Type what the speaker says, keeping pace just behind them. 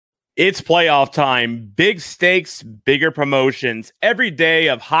It's playoff time. Big stakes, bigger promotions. Every day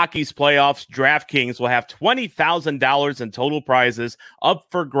of hockey's playoffs, DraftKings will have $20,000 in total prizes up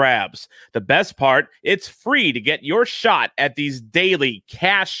for grabs. The best part, it's free to get your shot at these daily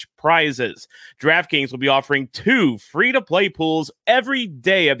cash prizes. DraftKings will be offering 2 free-to-play pools every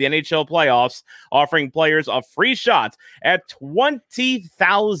day of the NHL playoffs, offering players a free shot at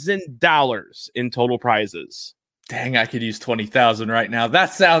 $20,000 in total prizes. Dang, I could use 20,000 right now.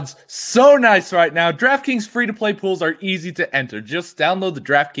 That sounds so nice right now. DraftKings free-to-play pools are easy to enter. Just download the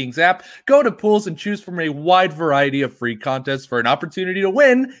DraftKings app, go to pools, and choose from a wide variety of free contests for an opportunity to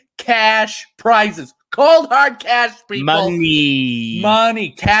win cash prizes. Cold hard cash, people.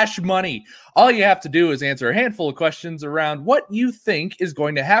 Money, cash money. All you have to do is answer a handful of questions around what you think is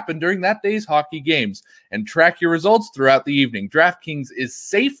going to happen during that day's hockey games and track your results throughout the evening. DraftKings is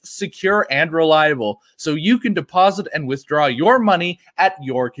safe, secure, and reliable, so you can deposit and withdraw your money at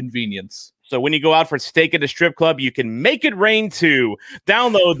your convenience. So when you go out for steak at a strip club, you can make it rain too.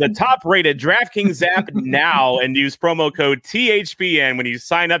 Download the top-rated DraftKings app now and use promo code THPN when you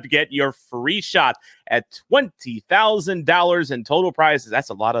sign up to get your free shot at $20,000 in total prizes. That's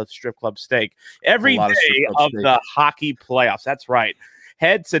a lot of strip club steak. Every day of the hockey playoffs. That's right.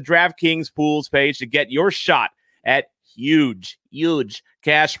 Head to DraftKings Pools page to get your shot at huge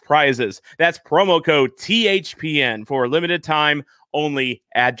cash prizes. That's promo code THPN for a limited time only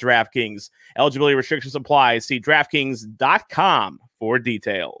at DraftKings. Eligibility restrictions apply. See DraftKings.com for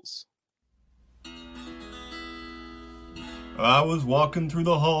details. I was walking through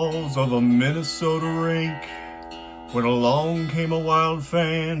the halls of a Minnesota rink when along came a Wild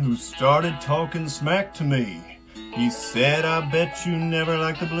fan who started talking smack to me. He said, I bet you never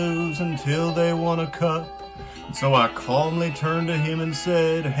liked the Blues until they won a cup. And so I calmly turned to him and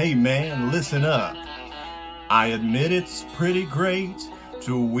said, hey man, listen up. I admit it's pretty great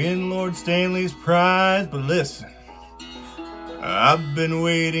to win Lord Stanley's prize, but listen, I've been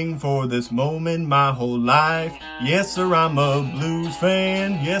waiting for this moment my whole life. Yes, sir, I'm a Blues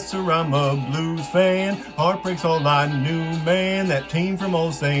fan. Yes, sir, I'm a Blues fan. Heartbreak's all I knew, man. That team from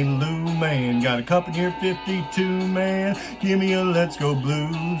old St. Lou, man. Got a cup in here, 52, man. Give me a Let's Go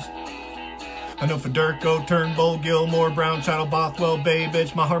Blues. I know Federico, Turnbull, Gilmore, Brown, Channel, Bothwell, Bay,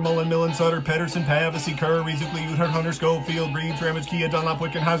 Bitch, Maher, Mullen, Millen, Sutter, Pedersen, Pavesi, Curry, Zuckley, Uthart, Hunter, Schofield, Reeves, Ramage, Kia, Dunlop,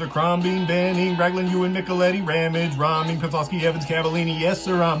 Wickenheiser, Crombie, Benning, Raglan, Ewan, Nicoletti, Ramage, Romney, Kozlowski, Evans, Cavallini. Yes,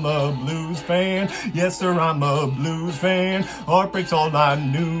 sir, I'm a Blues fan. Yes, sir, I'm a Blues fan. Heartbreak's all I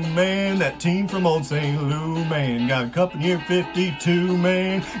knew, man. That team from old St. Lou, man. Got a cup in here, 52,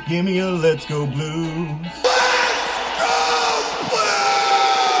 man. Give me a Let's Go Blues.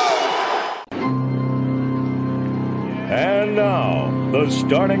 And now, the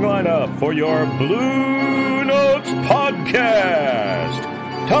starting lineup for your Bluenotes podcast.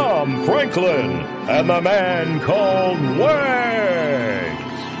 Tom Franklin and the man called Wags.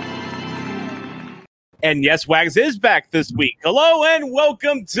 And yes, Wags is back this week. Hello and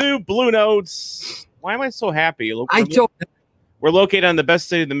welcome to Bluenotes. Why am I so happy? We're located on the best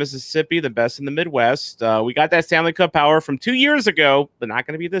city of the Mississippi, the best in the Midwest. We got that Stanley Cup power from 2 years ago, but not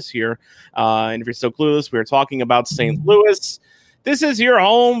going to be this year. And if you're still clueless, we were talking about St. Louis. This is your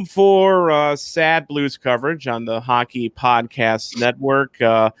home for sad Blues coverage on the Hockey Podcast Network.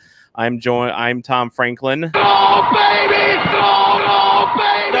 I'm Tom Franklin. Oh, baby! Oh,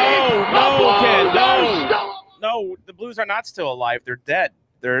 baby! No, the Blues are not still alive. They're dead.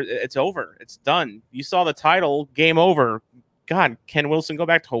 It's over. It's done. You saw the title. Game over. God, Ken Wilson, go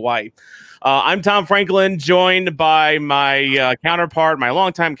back to Hawaii. I'm Tom Franklin, joined by my counterpart, my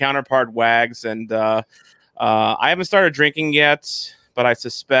longtime counterpart, Wags, and I haven't started drinking yet, but I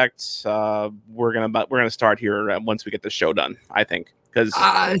suspect we're gonna start here once we get the show done. I think because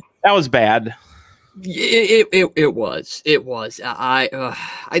that was bad. It was. There's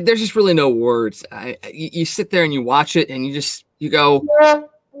just really no words. You sit there and you watch it, and you go.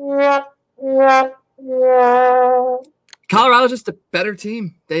 Colorado's just a better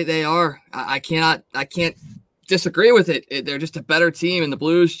team. They are. I can't disagree with it. They're just a better team, and the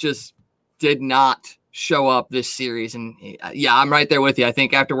Blues just did not show up this series. And yeah, I'm right there with you. I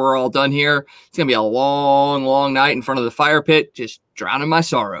think after we're all done here, it's gonna be a long, long night in front of the fire pit, just drowning my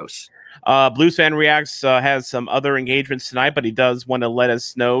sorrows. Blues Fan Reacts has some other engagements tonight, but he does want to let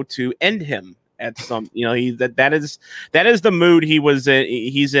us know to end him at some, that is the mood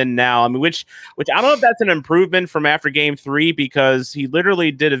he's in now. I mean, which I don't know if that's an improvement from after Game 3, because he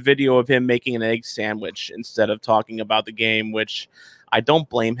literally did a video of him making an egg sandwich instead of talking about the game, which I don't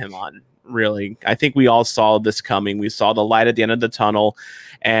blame him on. Really, I think we all saw this coming. We saw the light at the end of the tunnel,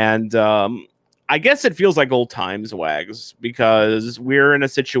 and I guess it feels like old times, Wags, because we're in a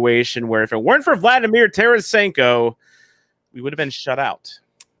situation where if it weren't for Vladimir Tarasenko, we would have been shut out.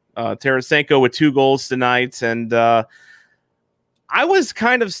 Tarasenko with 2 goals tonight, and I was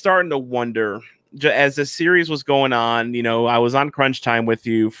kind of starting to wonder as the series was going on. I was on Crunch Time with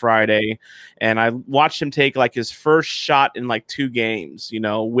you Friday, and I watched him take like his first shot in like 2 games,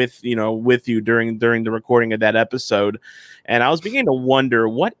 with you during the recording of that episode. And I was beginning to wonder,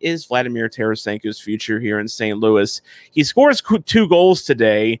 what is Vladimir Tarasenko's future here in St. Louis? He scores 2 goals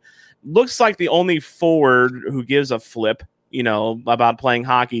today. Looks like the only forward who gives a flip, about playing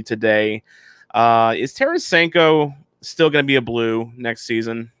hockey today. Is Tarasenko still going to be a Blue next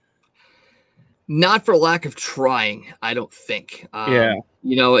season? Not for lack of trying, I don't think. Yeah.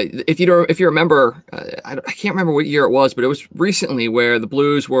 If you remember, I can't remember what year it was, but it was recently where the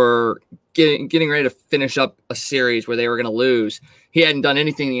Blues were getting ready to finish up a series where they were going to lose. He hadn't done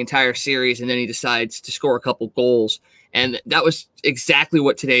anything the entire series, and then he decides to score a couple goals. And that was exactly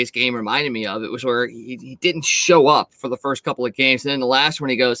what today's game reminded me of. It was where he didn't show up for the first couple of games. And then the last one,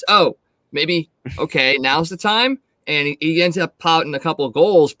 he goes, oh, maybe, okay, now's the time. And he ends up pouting a couple of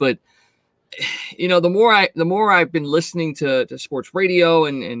goals. But, the more I've been listening to sports radio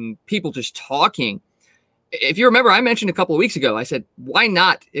and people just talking, if you remember, I mentioned a couple of weeks ago, I said, why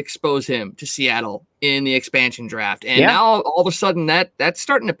not expose him to Seattle in the expansion draft? And now all of a sudden that's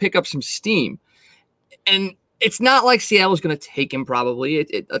starting to pick up some steam. And it's not like Seattle's going to take him probably.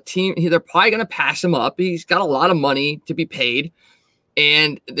 A team, they're probably going to pass him up. He's got a lot of money to be paid,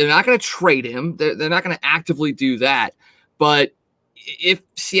 and they're not going to trade him. They're not going to actively do that. But if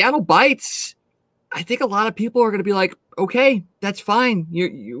Seattle bites, I think a lot of people are going to be like, okay, that's fine.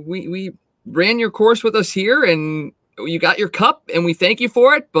 We ran your course with us here, and you got your cup, and we thank you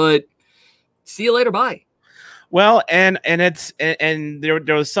for it, but see you later. Bye. Well, and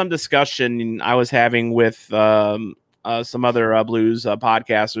there was some discussion I was having with some other Blues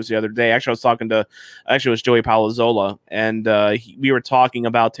podcasters the other day. Actually, it was Joey Palazzolo, and we were talking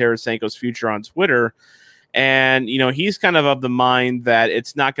about Tarasenko's future on Twitter. And, he's kind of the mind that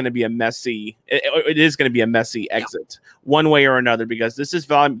it's not going to be a messy, it is going to be a messy exit one way or another, because this is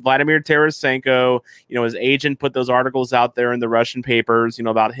Vladimir Tarasenko. His agent put those articles out there in the Russian papers,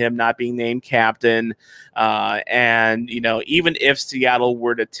 about him not being named captain. And, even if Seattle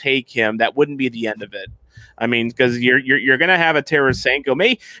were to take him, that wouldn't be the end of it. I mean, because you're going to have a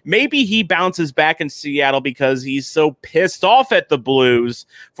Tarasenko. Maybe he bounces back in Seattle because he's so pissed off at the Blues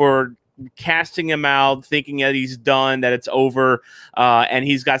for casting him out, thinking that he's done, that it's over, and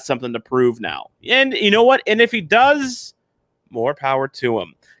he's got something to prove now. And you know what? And if he does, more power to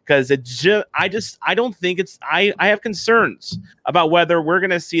him. Because I don't think it's. I have concerns about whether we're going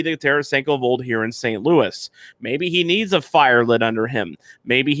to see the Tarasenko of old here in St. Louis. Maybe he needs a fire lit under him.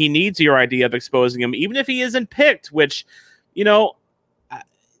 Maybe he needs your idea of exposing him, even if he isn't picked. Which,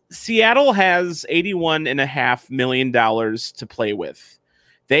 Seattle has $81.5 million to play with.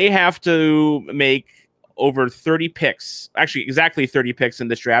 They have to make over 30 picks, actually exactly 30 picks in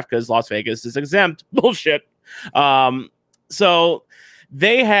this draft because Las Vegas is exempt. Bullshit. So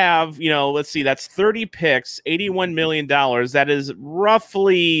they have, let's see, that's 30 picks, $81 million. That is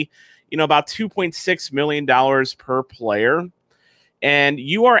roughly, about $2.6 million per player. And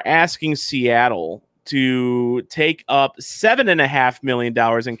you are asking Seattle to take up $7.5 million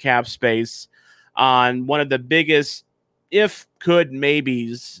in cap space on one of the biggest, if could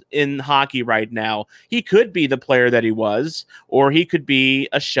maybes in hockey right now. He could be the player that he was, or he could be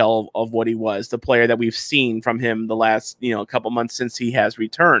a shell of what he was, the player that we've seen from him the last, couple months since he has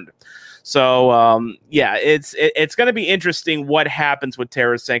returned. So, it's going to be interesting what happens with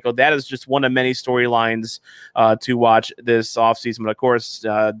Tarasenko. That is just one of many storylines to watch this offseason. But of course,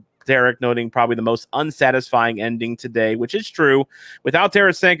 Derek noting probably the most unsatisfying ending today, which is true. Without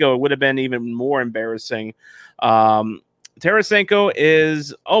Tarasenko, it would have been even more embarrassing. Tarasenko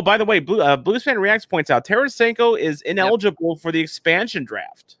is, oh, by the way, Blues Fan Reacts points out Tarasenko is ineligible for the expansion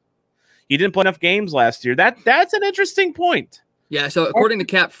draft. He didn't play enough games last year. That's an interesting point. Yeah, so according to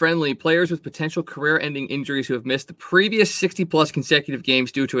Cap Friendly, players with potential career-ending injuries who have missed the previous 60-plus consecutive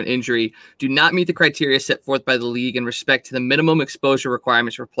games due to an injury do not meet the criteria set forth by the league in respect to the minimum exposure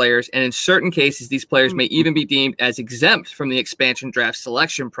requirements for players, and in certain cases, these players may even be deemed as exempt from the expansion draft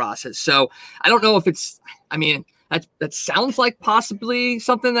selection process. So I don't know if it's – I mean, that sounds like possibly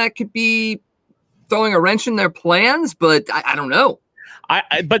something that could be throwing a wrench in their plans, but I don't know.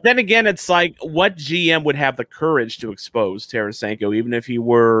 But then again, it's like, what GM would have the courage to expose Tarasenko, even if he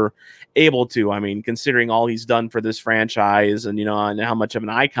were able to? I mean, considering all he's done for this franchise and, and how much of an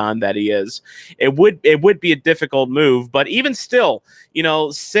icon that he is, it would be a difficult move. But even still,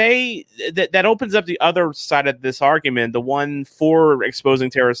 say that opens up the other side of this argument, the one for exposing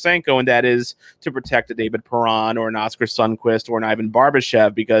Tarasenko, and that is to protect a David Perron or an Oscar Sundqvist or an Ivan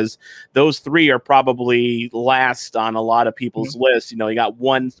Barbashev, because those three are probably last on a lot of people's lists. You got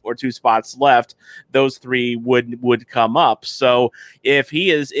 1 or 2 spots left. Those three would come up. So if he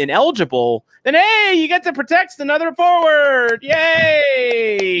is ineligible, then hey, you get to protect another forward.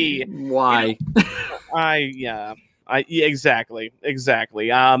 Yay! Why? Exactly.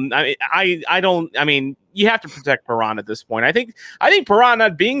 I mean, you have to protect Perron at this point. I think Perron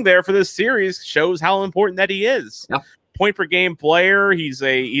not being there for this series shows how important that he is. Yeah. Point per game player. He's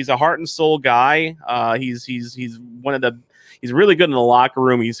a heart and soul guy. He's really good in the locker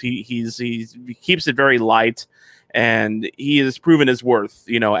room. He keeps it very light, and he has proven his worth,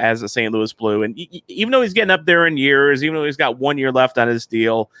 as a St. Louis Blue. And even though he's getting up there in years, even though he's got 1 year left on his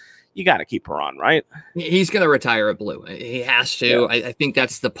deal, you got to keep Perron, right? He's going to retire at Blue. He has to. Yeah. I think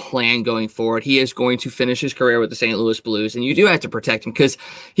that's the plan going forward. He is going to finish his career with the St. Louis Blues, and you do have to protect him because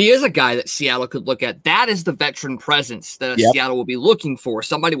he is a guy that Seattle could look at. That is the veteran presence that Seattle will be looking for.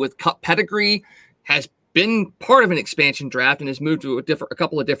 Somebody with cup pedigree, has been part of an expansion draft and has moved to a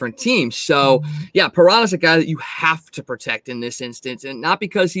couple of different teams. So, Perron is a guy that you have to protect in this instance, and not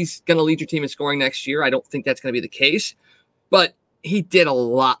because he's going to lead your team in scoring next year. I don't think that's going to be the case, but he did a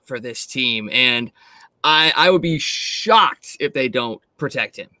lot for this team, and I would be shocked if they don't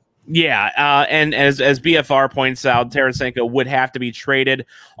protect him. Yeah, and as BFR points out, Tarasenko would have to be traded.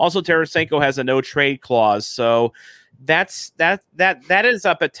 Also, Tarasenko has a no trade clause, so that is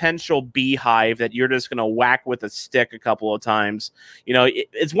a potential beehive that you're just going to whack with a stick a couple of times.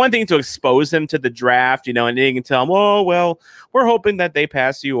 It's one thing to expose him to the draft, and then you can tell him, oh, well, we're hoping that they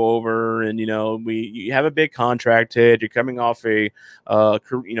pass you over, and you have a big contract hit, you're coming off a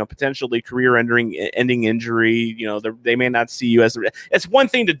potentially career-ending injury. They may not see you as. It's one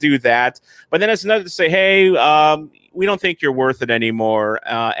thing to do that, but then it's another to say, hey, we don't think you're worth it anymore,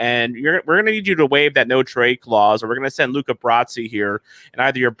 and we're going to need you to waive that no trade clause, or we're going to send Luca Brasi here, and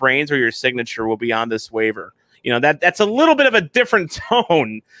either your brains or your signature will be on this waiver. That's a little bit of a different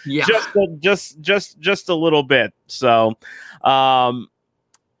tone, just a little bit. So, of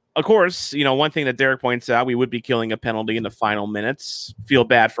course, one thing that Derek points out, we would be killing a penalty in the final minutes. Feel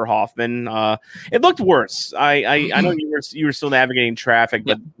bad for Hoffman. It looked worse. I know you were still navigating traffic,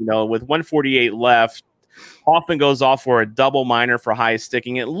 but with 1:48 left. Hoffman goes off for a double minor for high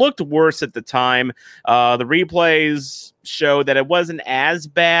sticking. It looked worse at the time. The replays show that it wasn't as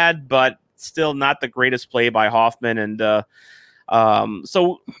bad, but still not the greatest play by Hoffman. And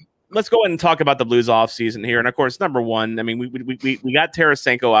so let's go ahead and talk about the Blues offseason here. And, of course, number one, I mean, we got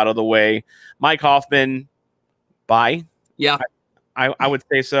Tarasenko out of the way. Mike Hoffman, bye. Yeah. I would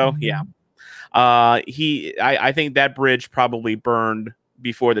say so, yeah. I think that bridge probably burned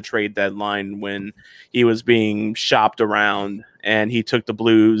before the trade deadline when he was being shopped around and he took the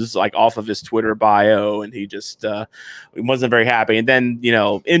Blues off of his Twitter bio, and he just wasn't very happy. And then,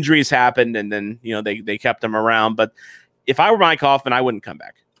 injuries happened, and then, they kept him around. But if I were Mike Hoffman, I wouldn't come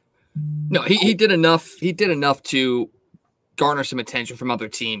back. No, he did enough. He did enough to garner some attention from other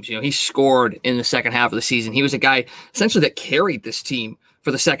teams. He scored in the second half of the season. He was a guy essentially that carried this team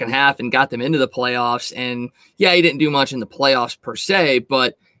for the second half and got them into the playoffs. And he didn't do much in the playoffs per se,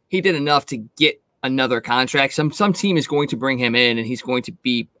 but he did enough to get another contract. Some team is going to bring him in, and he's going to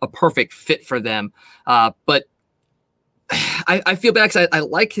be a perfect fit for them. But I feel bad because I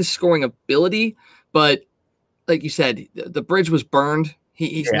like his scoring ability, but like you said, the bridge was burned.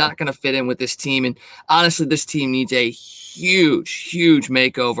 He's not going to fit in with this team. And honestly, this team needs a huge, huge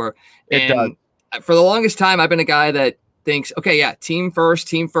makeover. It does. For the longest time, I've been a guy that thinks, okay, team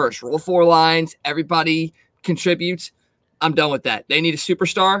first, roll 4 lines, everybody contributes. I'm done with that. They need a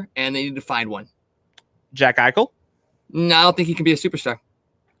superstar, and they need to find one. Jack Eichel? No, I don't think he can be a superstar.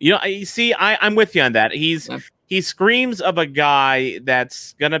 You see, I'm with you on that. He screams of a guy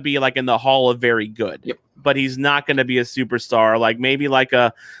that's going to be in the Hall of Very Good. Yep. But he's not going to be a superstar, maybe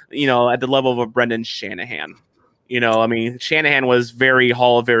at the level of a Brendan Shanahan. Shanahan was very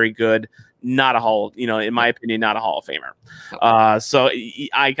Hall of Very Good, not a Hall, in my opinion, not a Hall of Famer. So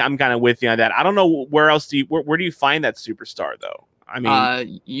I'm kind of with you on that. I don't know where else where do you find that superstar though? I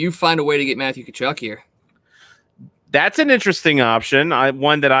mean, you find a way to get Matthew Tkachuk here. That's an interesting option.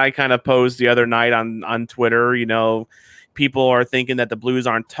 One that I kind of posed the other night on Twitter. people are thinking that the Blues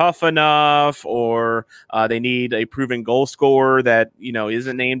aren't tough enough, or they need a proven goal scorer that,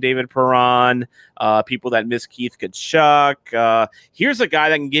 isn't named David Perron, people that miss Keith Kachuk. Here's a guy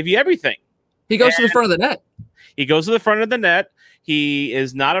that can give you everything. He goes to the front of the net. He goes to the front of the net. He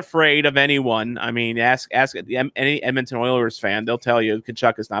is not afraid of anyone. I mean, ask any Edmonton Oilers fan. They'll tell you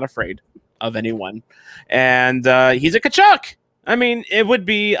Kachuk is not afraid of anyone. And he's a Kachuk. I mean, it would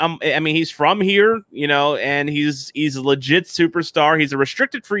be, he's from here, and he's a legit superstar. He's a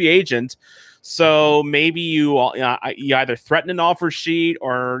restricted free agent. So maybe you either threaten an offer sheet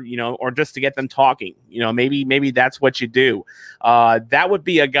or just to get them talking, maybe that's what you do. That would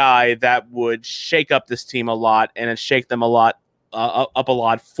be a guy that would shake up this team a lot and shake them up a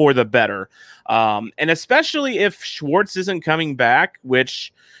lot for the better. And especially if Schwartz isn't coming back,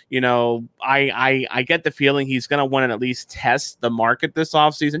 which, I get the feeling he's going to want to at least test the market this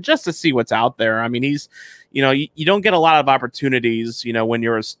offseason just to see what's out there. I mean, he's, you don't get a lot of opportunities, when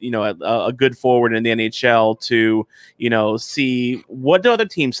you're, a good forward in the NHL to, see what do other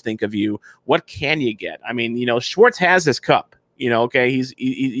teams think of you? What can you get? I mean, Schwartz has his cup, okay.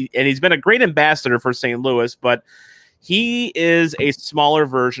 He's been a great ambassador for St. Louis, but he is a smaller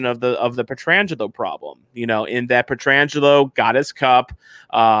version of the Pietrangelo problem, in that Pietrangelo got his cup.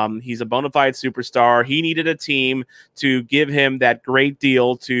 He's a bona fide superstar. He needed a team to give him that great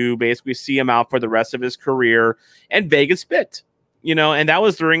deal to basically see him out for the rest of his career, and Vegas bit, and that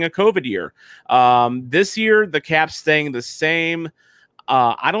was during a COVID year. This year, the cap's staying the same.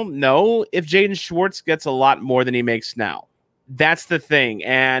 I don't know if Jaden Schwartz gets a lot more than he makes now. That's the thing.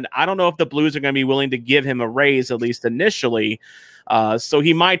 And I don't know if the Blues are going to be willing to give him a raise, at least initially. So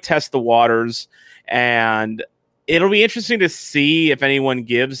he might test the waters, and it'll be interesting to see if anyone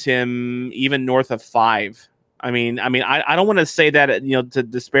gives him even north of 5. I don't want to say that, to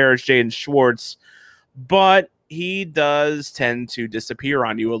disparage Jaden Schwartz, but he does tend to disappear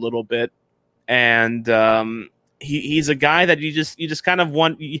on you a little bit. And he's a guy that you just kind of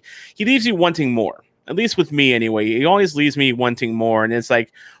want. He leaves you wanting more. At least with me anyway. He always leaves me wanting more. And it's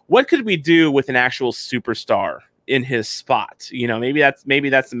like, what could we do with an actual superstar in his spot? Maybe that's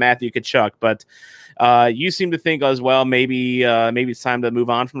the Matthew Tkachuk, but you seem to think as well, maybe it's time to move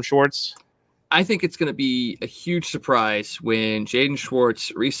on from Schwartz. I think it's going to be a huge surprise when Jaden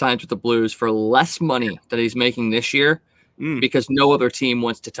Schwartz re-signs with the Blues for less money than he's making this year, because no other team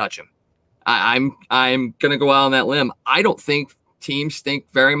wants to touch him. I'm going to go out on that limb. I don't think teams think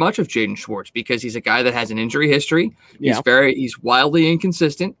very much of Jaden Schwartz because he's a guy that has an injury history. He's wildly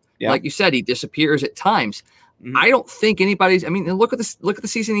inconsistent. Yeah. Like you said, he disappears at times. Mm-hmm. I don't think look at the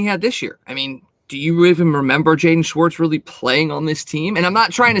season he had this year. Do you even remember Jaden Schwartz really playing on this team? And I'm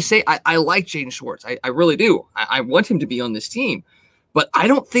not trying to say I like Jaden Schwartz. I really do. I want him to be on this team, but I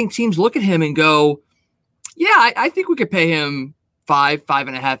don't think teams look at him and go, yeah, I think we could pay him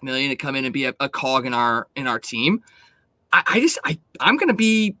 $5.5 million to come in and be a cog in our team. I'm going to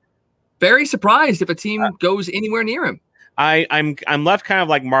be very surprised if a team goes anywhere near him. I'm left kind of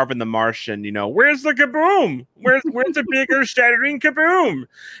like Marvin the Martian, where's the kaboom? Where's the bigger shattering kaboom?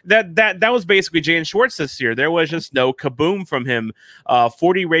 That was basically Jaden Schwartz this year. There was just no kaboom from him.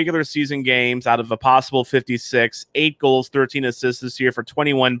 40 regular season games out of a possible 56, 8 goals, 13 assists this year for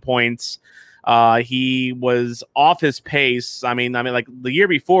 21 points. He was off his pace. Like the year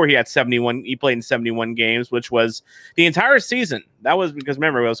before he played in 71 games, which was the entire season. That was because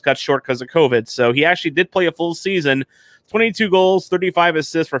remember, it was cut short because of COVID. So he actually did play a full season, 22 goals, 35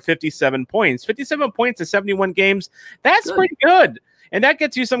 assists for 57 points, 57 points to 71 games. That's good. Pretty good. And that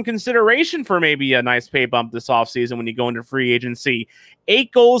gets you some consideration for maybe a nice pay bump this offseason when you go into free agency.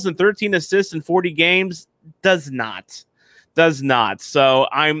 8 goals and 13 assists in 40 games does not. So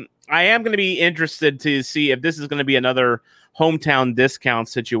I am going to be interested to see if this is going to be another hometown discount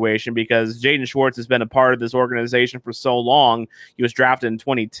situation, because Jaden Schwartz has been a part of this organization for so long. He was drafted in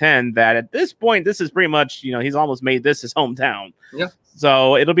 2010 that at this point, this is pretty much, he's almost made this his hometown. Yeah.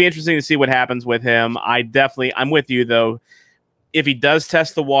 So it'll be interesting to see what happens with him. I'm with you though. If he does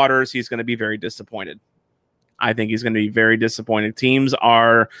test the waters, he's going to be very disappointed. I think he's going to be very disappointed. Teams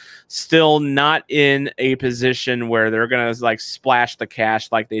are still not in a position where they're going to splash the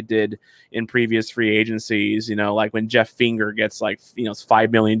cash like they did in previous free agencies. Like when Jeff Finger gets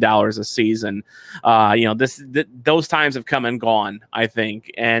 $5 million a season. Those times have come and gone, I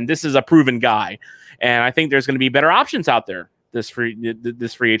think. And this is a proven guy. And I think there's going to be better options out there this free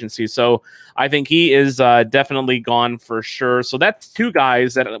agency. So I think he is definitely gone for sure. So that's 2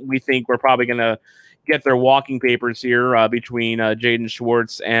 guys that we think we're probably going to get their walking papers here between Jaden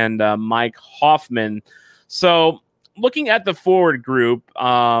Schwartz and Mike Hoffman. So looking at the forward group,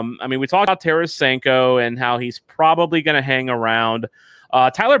 I mean, we talked about Tarasenko and how he's probably going to hang around.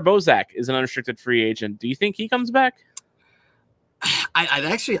 Tyler Bozak is an unrestricted free agent. Do you think he comes back?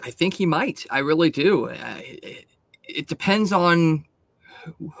 I think he might. I really do. It depends on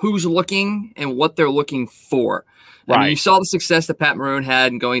who's looking and what they're looking for. Right. I mean, you saw the success that Pat Maroon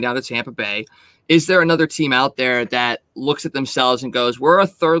had in going down to Tampa Bay. Is there another team out there that looks at themselves and goes, we're a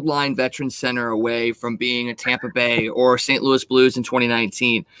third line veteran center away from being a Tampa Bay or St. Louis Blues in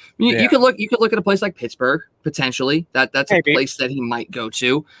 2019? I mean, you could look at a place like Pittsburgh, potentially. That's a place that he might go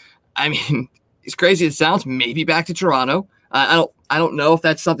to. I mean, as crazy as it sounds, maybe back to Toronto. I don't know if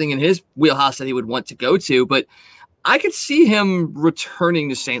that's something in his wheelhouse that he would want to go to, but I could see him returning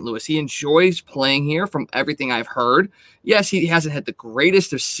to St. Louis. He enjoys playing here from everything I've heard. Yes, he hasn't had the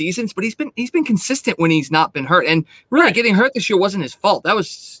greatest of seasons, but he's been consistent when he's not been hurt. And really, getting hurt this year wasn't his fault. That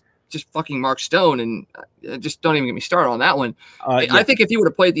was just fucking Mark Stone, and just don't even get me started on that one. I think if he would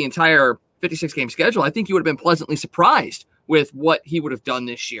have played the entire 56-game schedule, I think he would have been pleasantly surprised with what he would have done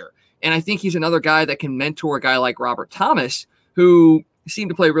this year. And I think he's another guy that can mentor a guy like Robert Thomas, who seemed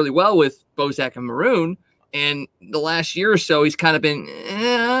to play really well with Bozak and Maroon. And the last year or so, he's kind of been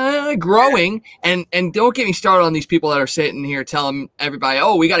growing. And don't get me started on these people that are sitting here telling everybody,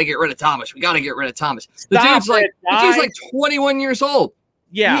 oh, we got to get rid of Thomas. We got to get rid of Thomas. The dude's like 21 years old.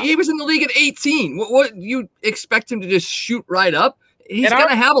 Yeah. He was in the league at 18. What you expect him to just shoot right up? He's going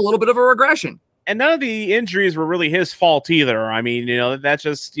to have a little bit of a regression. And none of the injuries were really his fault either. I mean, that's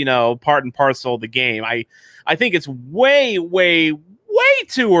just, part and parcel of the game. I think it's way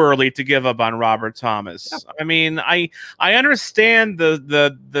too early to give up on Robert Thomas. Yep. I mean, I understand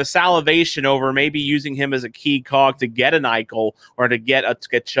the salivation over maybe using him as a key cog to get an Eichel or to get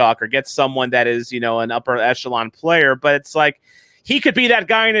Chuck or get someone that is, an upper echelon player, but it's like he could be that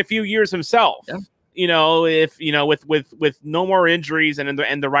guy in a few years himself. Yep. If with no more injuries and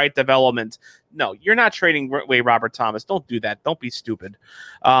the right development. No, you're not trading away Robert Thomas. Don't do that. Don't be stupid.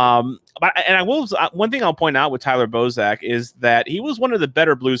 But I will. One thing I'll point out with Tyler Bozak is that he was one of the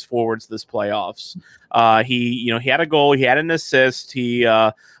better Blues forwards this playoffs. He had a goal. He had an assist. He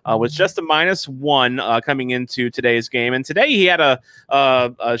was just a -1 coming into today's game. And today he had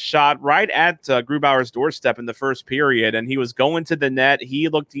a shot right at Grubauer's doorstep in the first period, and he was going to the net. He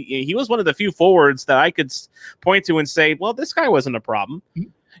was one of the few forwards that I could point to and say, well, this guy wasn't a problem.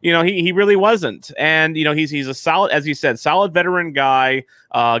 He really wasn't. And, he's a solid, as you said, solid veteran guy,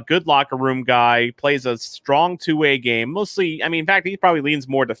 good locker room guy, plays a strong two-way game. Mostly, in fact, he probably leans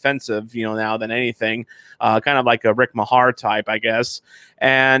more defensive, now than anything, kind of like a Rick Mahar type, I guess.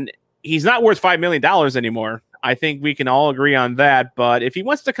 And he's not worth $5 million anymore. I think we can all agree on that. But if he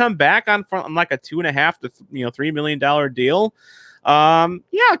wants to come back on like a $2.5 to $3 million deal,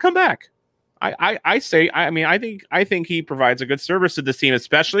 come back. I think he provides a good service to this team,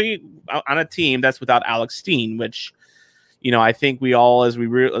 especially on a team that's without Alex Steen, which, I think we all, as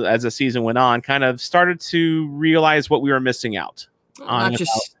the season went on, kind of started to realize what we were missing out on.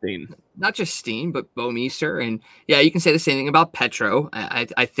 Not just Steen, but Bouwmeester. And you can say the same thing about Petro.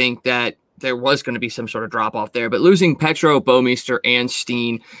 I think that there was going to be some sort of drop off there, but losing Petro, Bouwmeester, and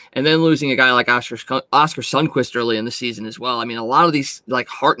Steen, and then losing a guy like Oscar Sundqvist early in the season as well. I mean, a lot of these like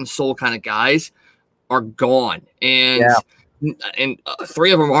heart and soul kind of guys are gone, and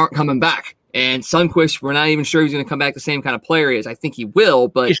three of them aren't coming back. And Sundqvist, we're not even sure he's going to come back the same kind of player he is. I think he will,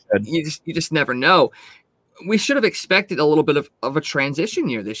 but you just never know. We should have expected a little bit of a transition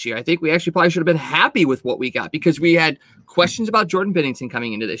year this year. I think we actually probably should have been happy with what we got, because we had questions about Jordan Binnington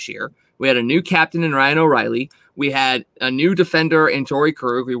coming into this year. We had a new captain in Ryan O'Reilly. We had a new defender in Torrey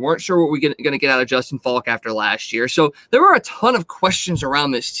Krug. We weren't sure what we were going to get out of Justin Falk after last year. So there were a ton of questions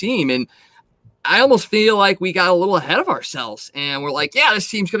around this team. And I almost feel like we got a little ahead of ourselves. And we're like, this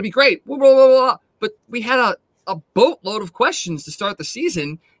team's going to be great. Blah, blah, blah, blah. But we had a boatload of questions to start the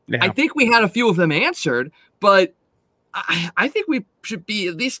season. Yeah. I think we had a few of them answered, but I think we should be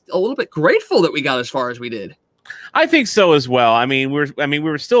at least a little bit grateful that we got as far as we did. I think so as well. We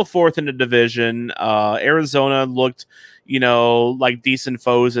were still fourth in the division. Arizona looked, like decent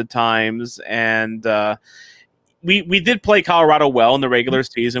foes at times, and we did play Colorado well in the regular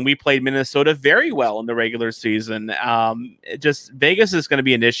season. We played Minnesota very well in the regular season. Vegas is going to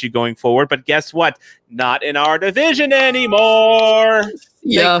be an issue going forward, but guess what? Not in our division anymore.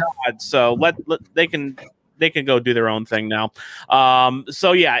 Yeah. So they can they can go do their own thing now.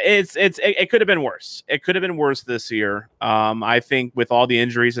 So yeah, it could have been worse. It could have been worse this year. I think with all the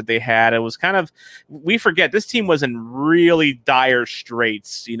injuries that they had, it was kind of, we forget this team was in really dire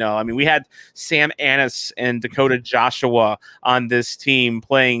straits. I mean, we had Sam Annis and Dakota Joshua on this team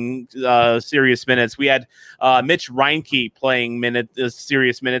playing serious minutes. We had Mitch Reinke playing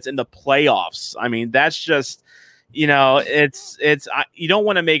serious minutes in the playoffs. I mean, that's just, it's you don't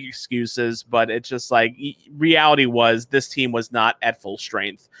want to make excuses, but it's just like reality was this team was not at full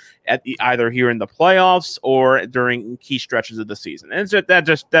strength either here in the playoffs or during key stretches of the season. And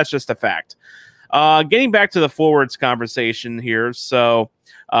that's just a fact. Getting back to the forwards conversation here. So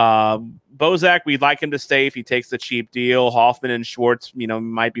Bozak, we'd like him to stay if he takes the cheap deal. Hoffman and Schwartz,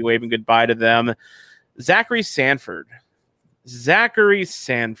 might be waving goodbye to them. Zachary Sanford, he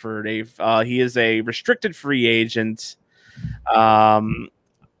is a restricted free agent.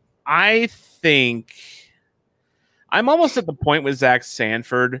 I think I'm almost at the point with Zach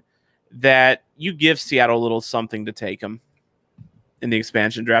Sanford that you give Seattle a little something to take him in the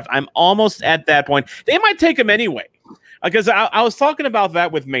expansion draft. I'm almost at that point. They might take him anyway, because I was talking about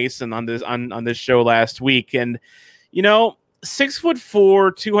that with Mason on this show last week, and 6'4",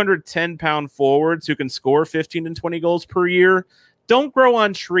 210-pound forwards who can score 15 and 20 goals per year don't grow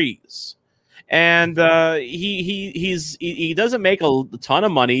on trees. And he doesn't make a ton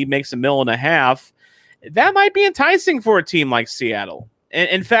of money. He makes $1.5 million. That might be enticing for a team like Seattle. And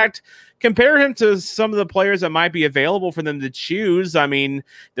in fact, compare him to some of the players that might be available for them to choose. I mean,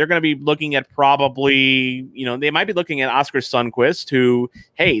 they're going to be looking at probably, they might be looking at Oscar Sundqvist, who,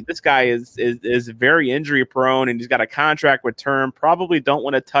 hey, this guy is very injury prone and he's got a contract with term. Probably don't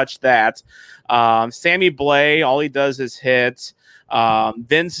want to touch that. Sammy Blais, all he does is hit.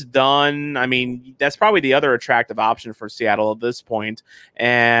 Vince Dunn, I mean, that's probably the other attractive option for Seattle at this point.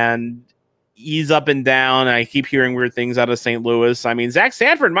 And he's up and down. I keep hearing weird things out of St. Louis. I mean, Zach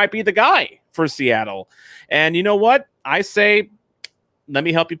Sanford might be the guy for Seattle. And you know what? I say, let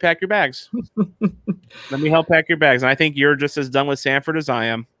me help you pack your bags. Let me help pack your bags. And I think you're just as done with Sanford as I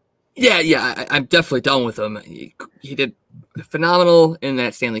am. Yeah, I'm definitely done with him. He did phenomenal in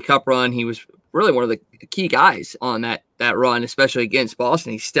that Stanley Cup run. He was really one of the key guys on that run, especially against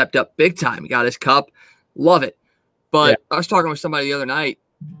Boston. He stepped up big time. He got his cup. Love it. But I was talking with somebody the other night.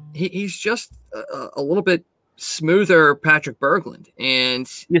 He's just a little bit smoother Patrick Berglund. And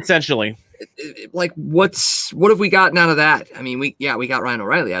essentially, like, what have we gotten out of that? I mean, we got Ryan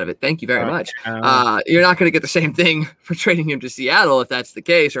O'Reilly out of it. Thank you very much. You're not going to get the same thing for trading him to Seattle if that's the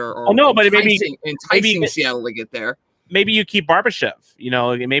case, or no, but enticing Seattle to get there. Maybe you keep Barbashev.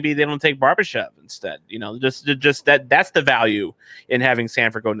 Maybe they don't take Barbashev instead. Just that's the value in having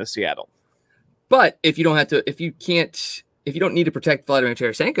Sanford go into Seattle. But if you don't need to protect Vladimir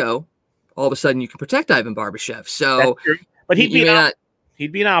Tarasenko, all of a sudden you can protect Ivan Barbashev. So, but he'd be an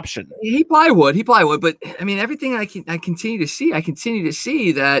option. He probably would. But I mean, everything I continue to see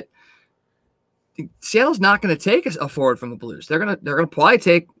that Seattle's not going to take a forward from the Blues. They're gonna probably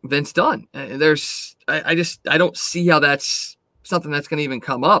take Vince Dunn. And I don't see how that's something that's going to even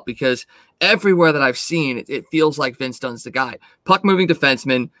come up, because everywhere that I've seen, it feels like Vince Dunn's the guy. Puck moving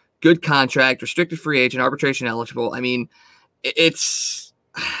defenseman, good contract, restricted free agent, arbitration eligible. I mean,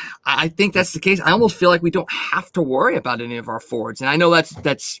 I think that's the case. I almost feel like we don't have to worry about any of our forwards. And I know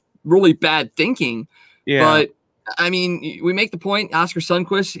that's really bad thinking, but I mean, we make the point, Oscar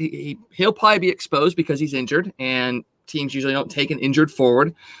Sundqvist, he'll probably be exposed because he's injured, and teams usually don't take an injured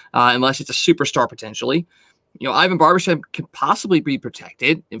forward unless it's a superstar potentially. Ivan Barbashev could possibly be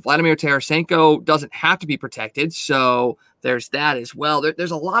protected. And Vladimir Tarasenko doesn't have to be protected. So there's that as well.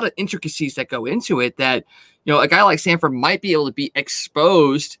 There's a lot of intricacies that go into it that, a guy like Sanford might be able to be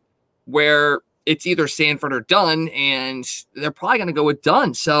exposed where it's either Sanford or Dunn, and they're probably going to go with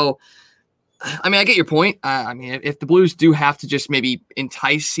Dunn. So, I mean, I get your point. I mean, if the Blues do have to just maybe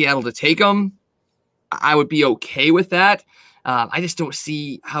entice Seattle to take him, I would be okay with that. I just don't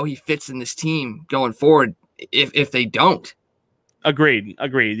see how he fits in this team going forward if they don't. Agreed.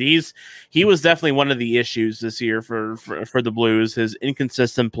 He was definitely one of the issues this year for the Blues. His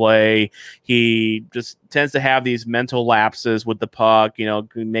inconsistent play. He just tends to have these mental lapses with the puck. He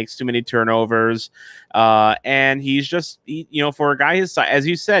makes too many turnovers, and he's just for a guy his size, as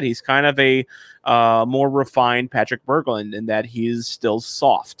you said, he's kind of a more refined Patrick Berglund in that he's still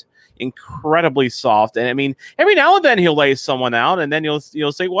soft. incredibly soft. And I mean, every now and then he'll lay someone out, and then you'll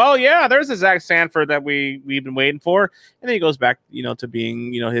say, well, yeah, there's a Zach Sanford that we've been waiting for. And then he goes back, to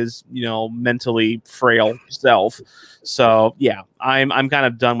being, his, mentally frail self. So yeah, I'm kind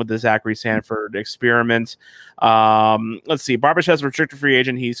of done with the Zachary Sanford experiment. Let's see. Barbashev's restricted free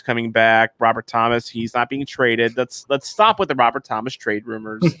agent. He's coming back. Robert Thomas, he's not being traded. Let's stop with the Robert Thomas trade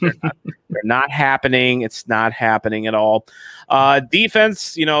rumors. They're not happening. It's not happening at all.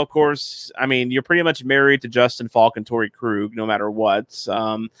 Defense, of course, I mean, you're pretty much married to Justin Falk and Torrey Krug, no matter what.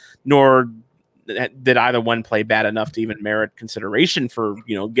 Nor did either one play bad enough to even merit consideration for,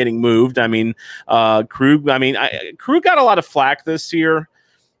 getting moved. I mean, Krug got a lot of flack this year.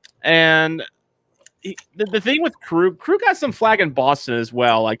 And the thing with Krug got some flag in Boston as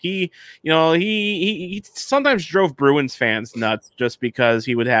well. Like he sometimes drove Bruins fans nuts just because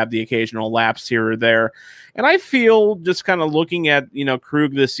he would have the occasional lapse here or there. And I feel just kind of looking at,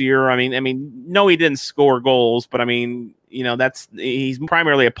 Krug this year. I mean, no, he didn't score goals, but I mean, he's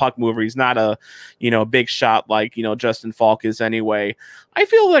primarily a puck mover. He's not a, big shot like, Justin Falk is anyway. I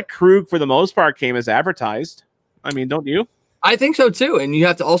feel that Krug for the most part came as advertised. I mean, don't you? I think so too. And you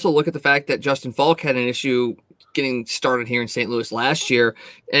have to also look at the fact that Justin Falk had an issue getting started here in St. Louis last year.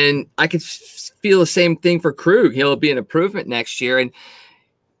 And I could feel the same thing for Krug. He'll be an improvement next year. And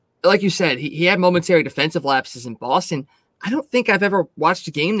like you said, he had momentary defensive lapses in Boston. I don't think I've ever watched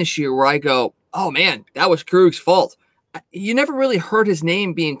a game this year where I go, oh man, that was Krug's fault. You never really heard his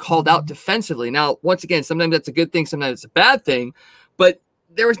name being called out defensively. Now, once again, sometimes that's a good thing, sometimes it's a bad thing, but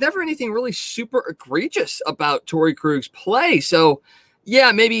there was never anything really super egregious about Torrey Krug's play. So,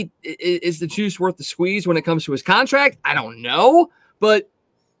 yeah, maybe is the juice worth the squeeze when it comes to his contract? I don't know, but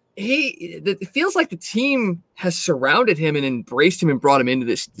it feels like the team has surrounded him and embraced him and brought him into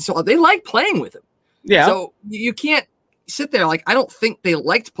this. So they like playing with him. Yeah. So you can't sit there like, I don't think they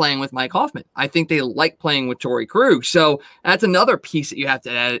liked playing with Mike Hoffman. I think they like playing with Torrey Krug. So that's another piece that you have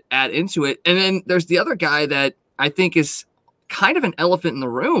to add into it. And then there's the other guy that I think is kind of an elephant in the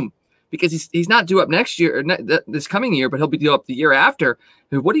room because he's not due up next year or this coming year, but he'll be due up the year after.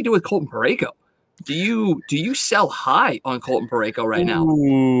 What do you do with Colton Parayko? Do you sell high on Colton Parayko right now?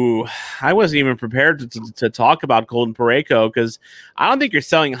 Ooh, I wasn't even prepared to talk about Colton Parayko because I don't think you're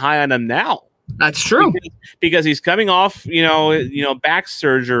selling high on him now. That's true because he's coming off, back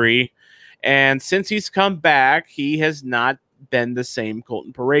surgery, and since he's come back, he has not been the same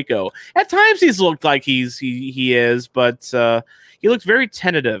Colton Parayko. At times, he's looked like he is, but he looked very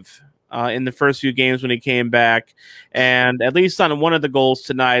tentative in the first few games when he came back. And at least on one of the goals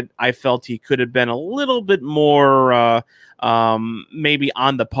tonight, I felt he could have been a little bit more maybe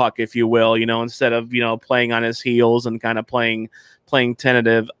on the puck, if you will, instead of playing on his heels and kind of playing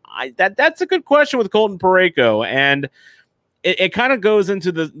tentative. That's a good question with Colton Parayko, and it kind of leads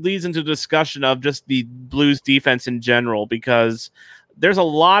into the discussion of just the Blues defense in general, because there's a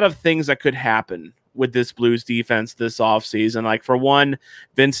lot of things that could happen with this Blues defense this offseason. Like, for one,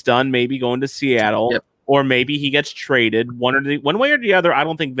 Vince Dunn maybe going to Seattle, yep, or maybe he gets traded. One way or the other. I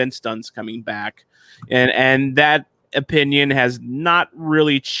don't think Vince Dunn's coming back, and that opinion has not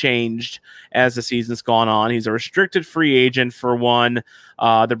really changed as the season's gone on. He's a restricted free agent for one.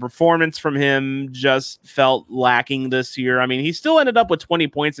 The performance from him just felt lacking this year. I mean, he still ended up with 20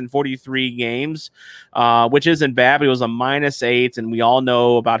 points in 43 games, which isn't bad, but he was a -8, and we all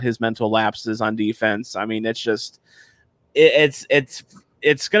know about his mental lapses on defense. I mean, it's just it's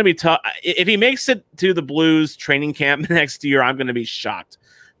going to be tough. If he makes it to the Blues training camp next year, I'm going to be shocked.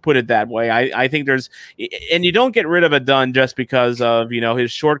 Put it that way. I think and you don't get rid of a Dunn just because of,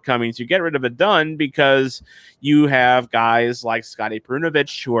 his shortcomings. You get rid of a Dunn because you have guys like Scotty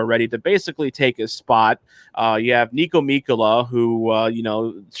Perunovich who are ready to basically take his spot. You have Niko Mikkola,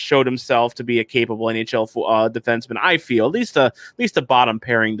 who, showed himself to be a capable NHL defenseman. I feel at least a bottom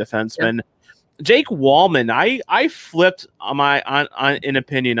pairing defenseman. Yeah. Jake Wallman, I flipped an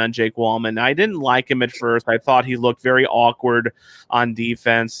opinion on Jake Wallman. I didn't like him at first. I thought he looked very awkward on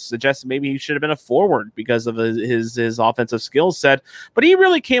defense. Suggested maybe he should have been a forward because of his offensive skill set. But he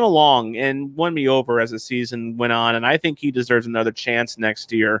really came along and won me over as the season went on, and I think he deserves another chance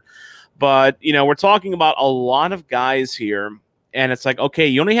next year. But, we're talking about a lot of guys here, and it's like, okay,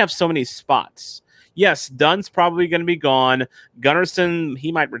 you only have so many spots. Yes, Dunn's probably going to be gone. Gunnarsson,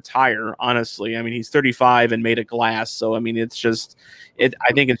 he might retire, honestly. I mean, he's 35 and made of glass. So, I mean, I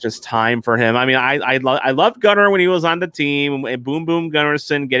think it's just time for him. I mean, I loved Gunnar when he was on the team. Boom, boom,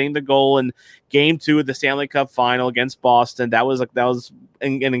 Gunnarsson getting the goal in Game 2 of the Stanley Cup Final against Boston. That was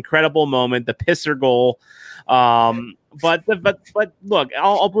an incredible moment. The pisser goal. But look,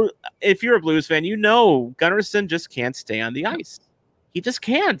 if you're a Blues fan, Gunnarsson just can't stay on the ice. He just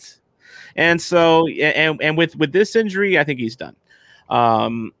can't. And so, and with this injury, I think he's done.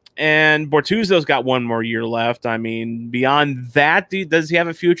 And Bortuzzo's got one more year left. I mean, beyond that, does he have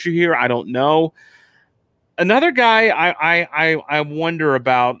a future here? I don't know. Another guy I wonder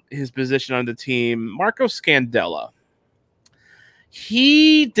about his position on the team, Marco Scandella.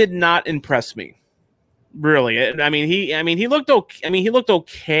 He did not impress me, really. I mean, he looked okay. He looked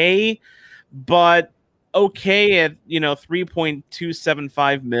okay, but okay at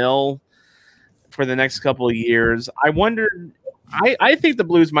 3.275 mil for the next couple of years. I wondered. I think the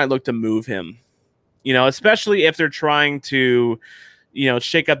Blues might look to move him, especially if they're trying to,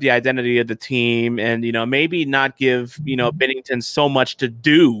 shake up the identity of the team and, maybe not give, Binnington so much to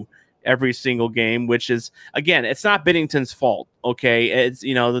do every single game, which is, again, it's not Binnington's fault. Okay. It's,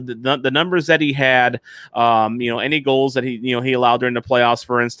 the numbers that he had, any goals that he allowed during the playoffs,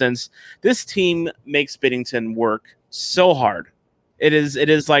 for instance, this team makes Binnington work so hard. It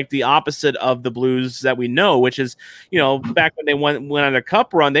is like the opposite of the Blues that we know, which is, back when they went on a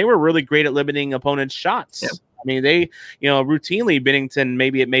cup run, they were really great at limiting opponents' shots. Yep. I mean, they, routinely Binnington,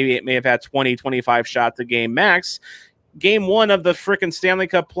 maybe it may have had 20, 25 shots a game max. Game one of the frickin' Stanley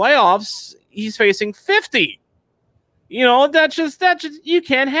Cup playoffs, he's facing 50. That just you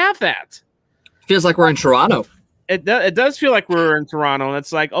can't have that. Feels like we're in Toronto. It does feel like we're in Toronto, and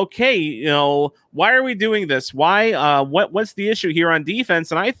it's like, okay, why are we doing this? Why? What's the issue here on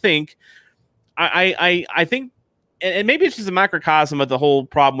defense? And I think, I think, and maybe it's just a microcosm of the whole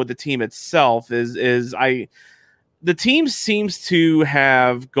problem with the team itself. The team seems to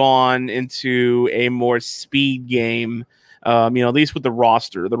have gone into a more speed game. At least with the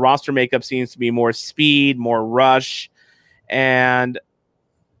roster. The roster makeup seems to be more speed, more rush, and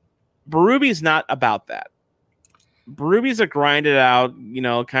Berube's not about that. Berube's a grinded out,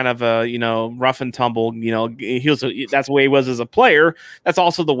 kind of a, rough and tumble, that's the way he was as a player. That's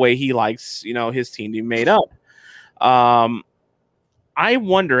also the way he likes, his team to be made up. I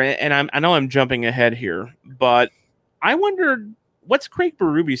wonder, and I know I'm jumping ahead here, but I wonder what's Craig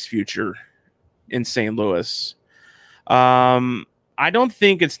Berube's future in St. Louis. I don't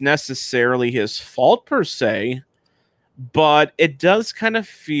think it's necessarily his fault per se, but it does kind of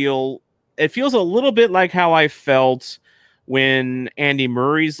feel. It feels a little bit like how I felt when Andy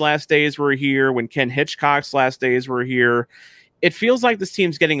Murray's last days were here, when Ken Hitchcock's last days were here. It feels like this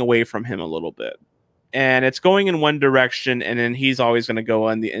team's getting away from him a little bit, and it's going in one direction, and then he's always going to go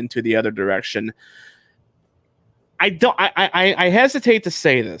into the other direction. I hesitate to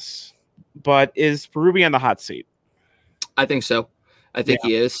say this, but is Berube on the hot seat? I think so. I think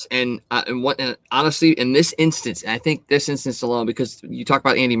he is, and honestly, in this instance, and I think this instance alone, because you talk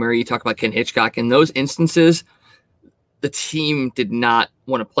about Andy Murray, you talk about Ken Hitchcock, in those instances, the team did not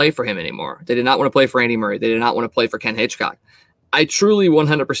want to play for him anymore. They did not want to play for Andy Murray. They did not want to play for Ken Hitchcock. I truly,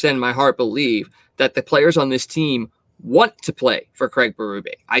 100% in my heart, believe that the players on this team want to play for Craig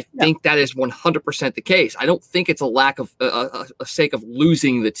Berube. I think that is 100% the case. I don't think it's a lack of a sake of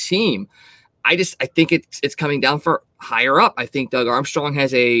losing the team. I think it's coming down for higher up. I think Doug Armstrong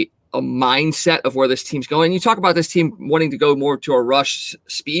has a mindset of where this team's going. You talk about this team wanting to go more to a rush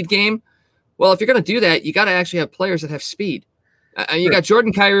speed game. Well, if you're going to do that, you got to actually have players that have speed. And you got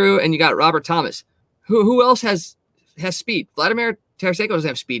Jordan Kyrou and you got Robert Thomas. Who else has speed? Vladimir Tarasenko doesn't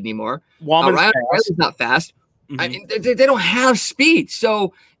have speed anymore. Riley's not fast. Mm-hmm. I mean, they don't have speed.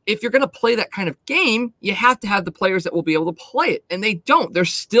 So if you're going to play that kind of game, you have to have the players that will be able to play it. And they don't. They're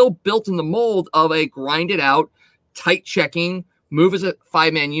still built in the mold of a grinded out, tight checking, move as a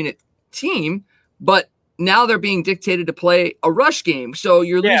 5-man unit team. But now they're being dictated to play a rush game. So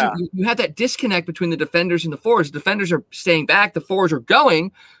you're losing. You have that disconnect between the defenders and the forwards. The defenders are staying back. The forwards are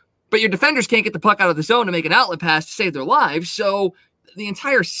going. But your defenders can't get the puck out of the zone to make an outlet pass to save their lives. So the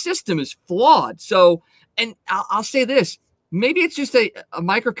entire system is flawed. So, and I'll say this. Maybe it's just a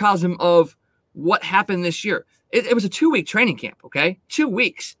microcosm of what happened this year. It was a 2-week training camp, okay? 2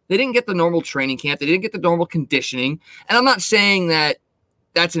 weeks. They didn't get the normal training camp. They didn't get the normal conditioning. And I'm not saying that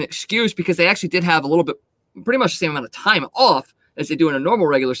that's an excuse, because they actually did have a little bit, pretty much the same amount of time off as they do in a normal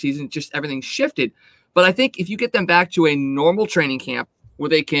regular season. Just everything shifted. But I think if you get them back to a normal training camp where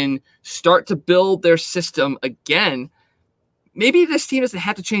they can start to build their system again, maybe this team doesn't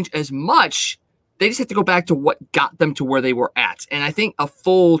have to change as much. They just have to go back to what got them to where they were at. And I think a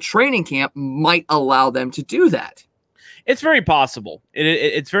full training camp might allow them to do that. It's very possible.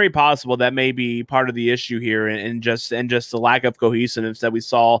 It's very possible that may be part of the issue here, and just the lack of cohesiveness that we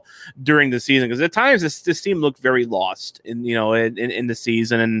saw during the season. Because at times this team looked very lost in the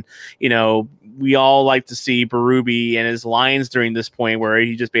season, and we all like to see Berube and his lines during this point where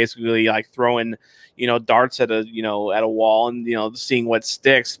he just basically like throwing, darts at a wall and, seeing what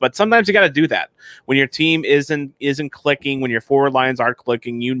sticks. But sometimes you got to do that when your team isn't clicking, when your forward lines aren't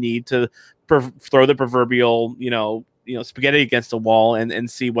clicking. You need to throw the proverbial, spaghetti against the wall and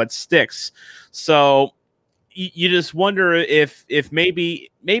see what sticks. So you just wonder if maybe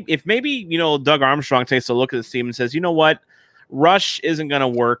Doug Armstrong takes a look at this team and says, you know what? Rush isn't going to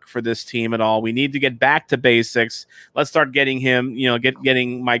work for this team at all. We need to get back to basics. Let's start getting him,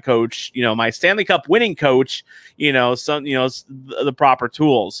 getting my coach, my Stanley Cup winning coach, the proper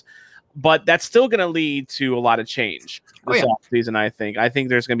tools. But that's still going to lead to a lot of change this offseason, I think. I think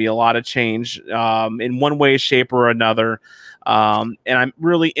there's going to be a lot of change in one way, shape, or another. And I'm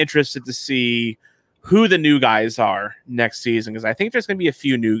really interested to see who the new guys are next season, because I think there's going to be a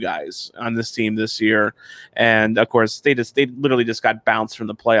few new guys on this team this year. And of course, they literally just got bounced from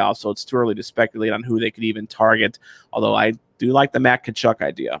the playoffs, so it's too early to speculate on who they could even target. Although I do like the Matt Tkachuk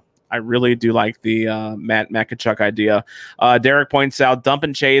idea. I really do like the Matt Tkachuk idea. Derek points out dump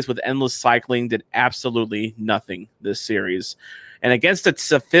and chase with endless cycling did absolutely nothing this series. And against a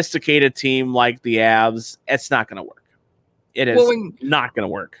sophisticated team like the Avs, it's not going to work. It is not going to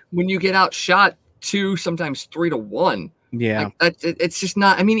work. When you get outshot 2, sometimes 3-1. Yeah. It's just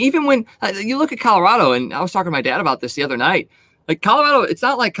not. I mean, even when you look at Colorado, and I was talking to my dad about this the other night, like Colorado, it's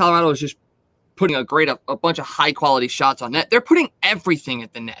not like Colorado is just putting a bunch of high quality shots on net. They're putting everything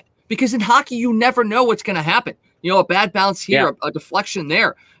at the net, because in hockey, you never know what's going to happen. A bad bounce here, a deflection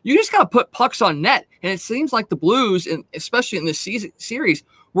there. You just got to put pucks on net. And it seems like the Blues, and especially in this series,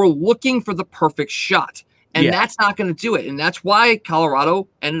 were looking for the perfect shot. And that's not going to do it. And that's why Colorado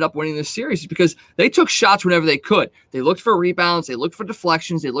ended up winning this series, because they took shots whenever they could. They looked for rebounds. They looked for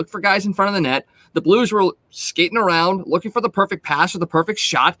deflections. They looked for guys in front of the net. The Blues were skating around, looking for the perfect pass or the perfect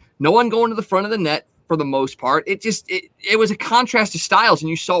shot. No one going to the front of the net for the most part. It was a contrast of styles, and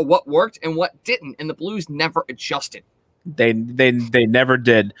you saw what worked and what didn't. And the Blues never adjusted. They never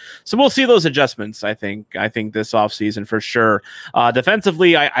did. So we'll see those adjustments, I think this offseason for sure.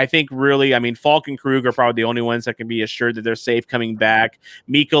 Defensively, I think really, Falk and Krug are probably the only ones that can be assured that they're safe coming back.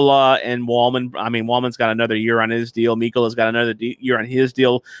 Mikkola and Wallman, Wallman's got another year on his deal. Mikkola's got another year on his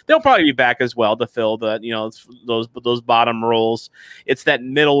deal. They'll probably be back as well to fill the, those bottom roles. It's that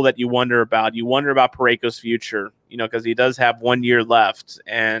middle that you wonder about. You wonder about Parayko's future, because he does have 1 year left,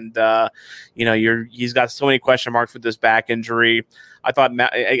 and he's got so many question marks with this back injury. I thought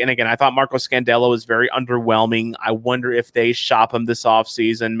Marco Scandella was very underwhelming. I wonder if they shop him this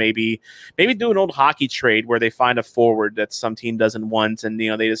offseason, maybe do an old hockey trade where they find a forward that some team doesn't want, and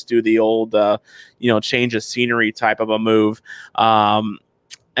they just do the old change of scenery type of a move.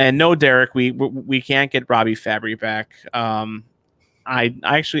 And no, Derek, we can't get Robbie Fabry back. I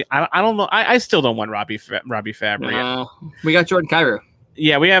don't know. I still don't want Robbie Fabry. No, we got Jordan Kyrou.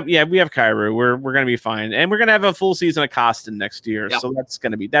 Yeah, we have Kyrou. We're gonna be fine, and we're gonna have a full season of Kostin next year. Yep. So that's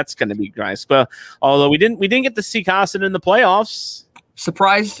gonna be nice. But although we didn't get to see Kostin in the playoffs,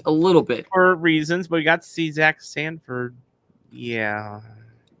 surprised a little bit for reasons, but we got to see Zach Sanford. Yeah.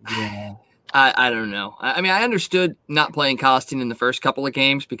 I don't know. I understood not playing Kostin in the first couple of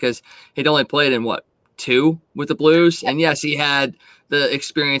games because he'd only played in 2 with the Blues. And yes, he had the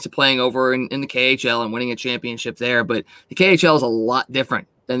experience of playing over in the KHL and winning a championship there. But the KHL is a lot different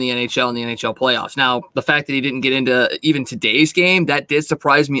than the NHL and the NHL playoffs. Now, the fact that he didn't get into even today's game, that did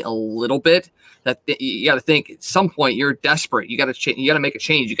surprise me a little bit. That you got to think at some point you're desperate. You got to make a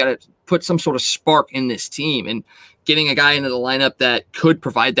change. You got to put some sort of spark in this team. And getting a guy into the lineup that could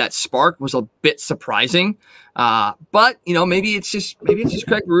provide that spark was a bit surprising. But maybe it's just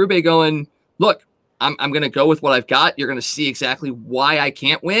Craig Berube going, look, I'm going to go with what I've got. You're going to see exactly why I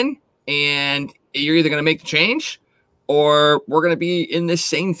can't win, and you're either going to make the change or we're going to be in this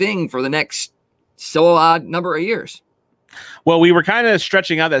same thing for the next so odd number of years. Well, we were kind of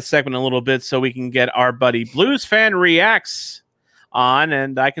stretching out that segment a little bit so we can get our buddy Blues Fan Reacts on,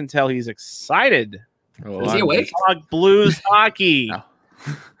 and I can tell he's excited. Is he awake? Talk Blues hockey.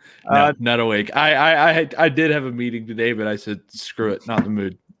 No, not awake. I did have a meeting today, but I said, screw it, not in the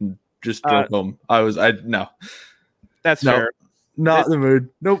mood. Just drove home. No. That's fair. Not in the mood.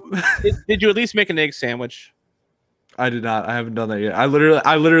 Nope. Did you at least make an egg sandwich? I did not. I haven't done that yet. I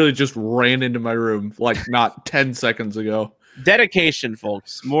literally just ran into my room not 10 seconds ago. Dedication,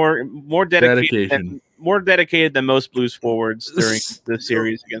 folks. More dedication. More dedicated than most Blues forwards during the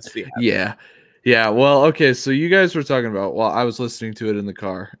series against the Habs. Yeah. Well, okay. So you guys were talking about. Well, I was listening to it in the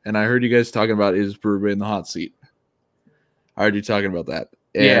car, and I heard you guys talking about is Berube in the hot seat. I heard you talking about that.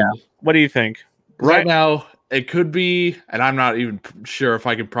 And what do you think? Right now, it could be, and I'm not even sure if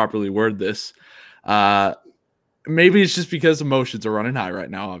I can properly word this. Maybe it's just because emotions are running high right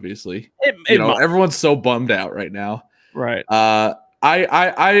now. Obviously, everyone's so bummed out right now. Right.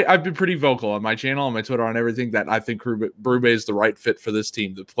 I've been pretty vocal on my channel, on my Twitter, on everything that I think Berube is the right fit for this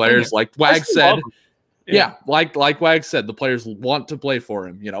team. The players, like Wag said, like Wag said, the players want to play for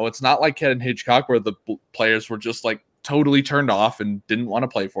him. It's not like Ken Hitchcock where the players were just like totally turned off and didn't want to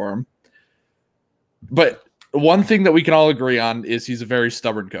play for him. But one thing that we can all agree on is he's a very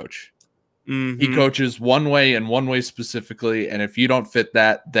stubborn coach. Mm-hmm. He coaches one way and one way specifically, and if you don't fit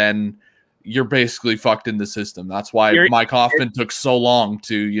that, then you're basically fucked in the system. That's why Mike Hoffman took so long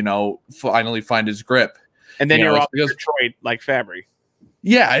to, finally find his grip. And then you're off Detroit like Fabry.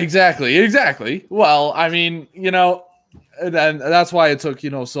 Yeah, exactly. Well, I mean, and that's why it took,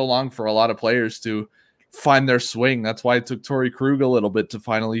 so long for a lot of players to find their swing. That's why it took Torrey Krug a little bit to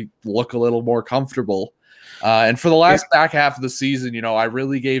finally look a little more comfortable. And for the last back half of the season, I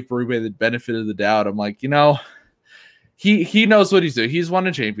really gave Berube the benefit of the doubt. I'm like, he knows what he's doing. He's won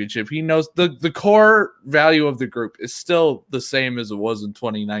a championship. He knows the core value of the group is still the same as it was in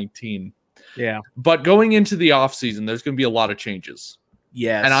 2019. Yeah. But going into the offseason, there's going to be a lot of changes.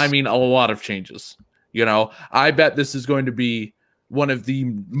 Yes. And I mean a lot of changes. I bet this is going to be one of the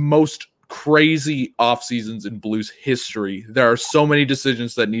most crazy off seasons in Blues history. There are so many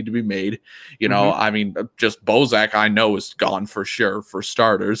decisions that need to be made. I mean, just Bozak, I know, is gone for sure, for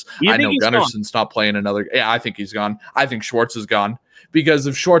starters. I know Gunnarsson's not playing another. Yeah, I think he's gone. I think Schwartz is gone, because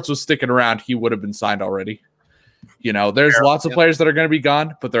if Schwartz was sticking around, he would have been signed already. There's lots of players that are going to be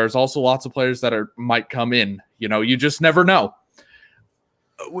gone, but there's also lots of players that might come in. You just never know.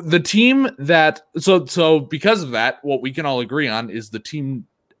 The team that so because of that, what we can all agree on is the team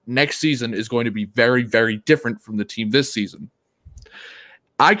next season is going to be very, very different from the team this season.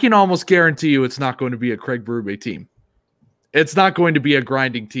 I can almost guarantee you it's not going to be a Craig Berube team. It's not going to be a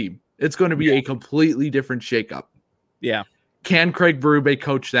grinding team. It's going to be a completely different shakeup. Yeah. Can Craig Berube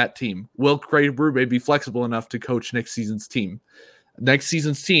coach that team? Will Craig Berube be flexible enough to coach next season's team? Next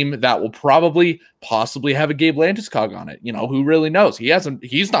season's team that will possibly have a Gabe Landeskog on it. Who really knows?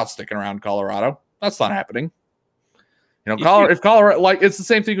 He's not sticking around Colorado. That's not happening. If Colorado, it's the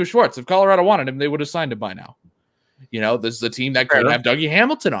same thing with Schwartz. If Colorado wanted him, they would have signed him by now. This is a team that could have Dougie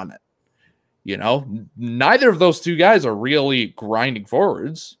Hamilton on it. Neither of those two guys are really grinding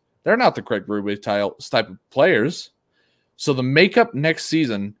forwards. They're not the Craig Berube type of players. So the makeup next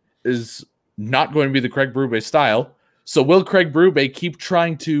season is not going to be the Craig Berube style. So will Craig Berube keep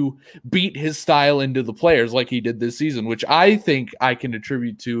trying to beat his style into the players like he did this season, which I think I can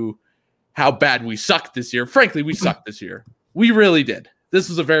attribute to how bad we sucked this year. Frankly, we sucked this year. We really did. This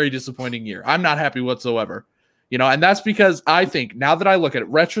was a very disappointing year. I'm not happy whatsoever. And that's because I think now that I look at it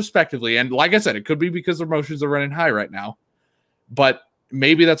retrospectively, and like I said, it could be because emotions are running high right now, but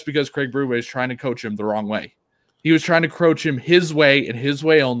maybe that's because Craig Berube is trying to coach him the wrong way. He was trying to coach him his way and his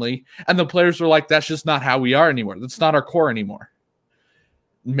way only. And the players were like, that's just not how we are anymore. That's not our core anymore.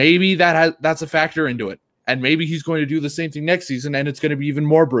 Maybe that's a factor into it. And maybe he's going to do the same thing next season, and it's going to be even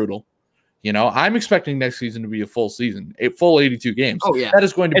more brutal. I'm expecting next season to be a full season, a full 82 games. Oh, yeah. That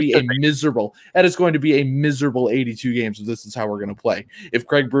is going to be that is going to be a miserable 82 games if this is how we're going to play. If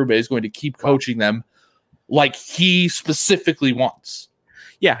Craig Berube is going to keep coaching them like he specifically wants.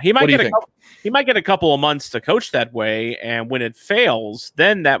 Yeah, he might get a couple of months to coach that way, and when it fails,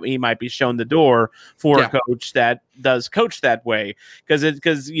 then he might be shown the door for a coach that does coach that way. Because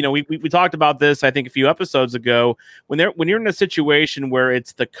we talked about this, I think, a few episodes ago. When you're in a situation where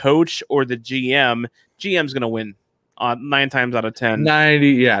it's the coach or the GM's going to win 9 times out of 10.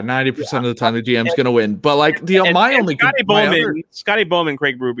 90% of the time the GM's going to win. But like Scotty Bowman,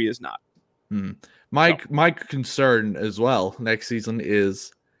 Craig Berube is not. My concern as well next season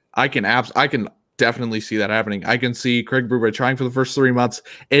is I can definitely see that happening. I can see Craig Berube trying for the first 3 months,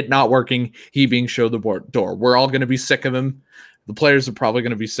 it not working, he being showed the door. We're all going to be sick of him. The players are probably going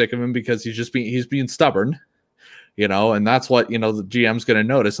to be sick of him because he's being stubborn, and that's what, the GM's going to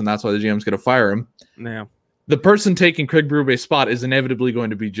notice, and that's why the GM's going to fire him. Yeah. The person taking Craig Berube's spot is inevitably going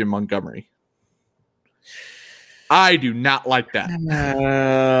to be Jim Montgomery. I do not like that.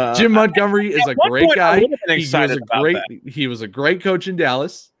 Jim Montgomery is a great guy. He was a great coach in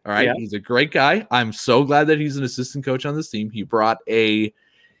Dallas. All right. Yeah. He's a great guy. I'm so glad that he's an assistant coach on this team. He brought he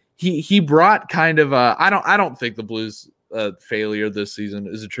brought kind of a, I don't think the Blues failure this season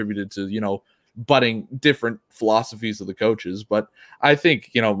is attributed to, butting different philosophies of the coaches. But I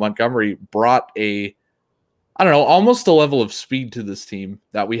think, Montgomery brought almost a level of speed to this team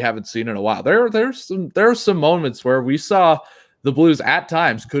that we haven't seen in a while. There are some moments where we saw the Blues at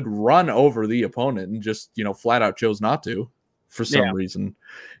times could run over the opponent and just, flat out chose not to for some reason,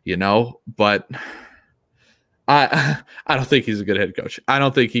 but I don't think he's a good head coach. I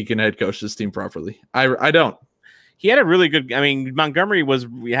don't think he can head coach this team properly. I don't. He had a really good. I mean, Montgomery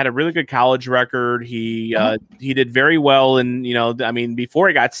had a really good college record. He did very well, and before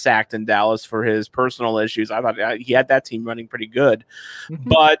he got sacked in Dallas for his personal issues, I thought he had that team running pretty good. Mm-hmm.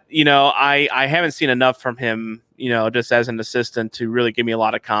 But I haven't seen enough from him, just as an assistant to really give me a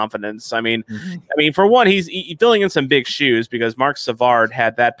lot of confidence. I mean, for one, he's filling in some big shoes because Mark Savard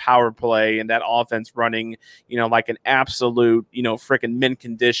had that power play and that offense running, like an absolute, freaking mint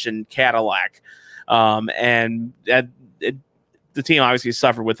condition Cadillac. And the team obviously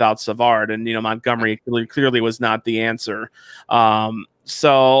suffered without Savard, and Montgomery clearly was not the answer.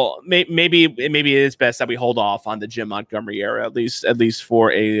 So maybe it is best that we hold off on the Jim Montgomery era at least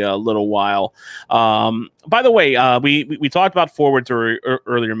for a little while. By the way, we talked about forwards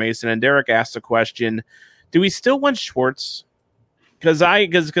earlier, Mason, and Derek asked a question: do we still want Schwartz? Because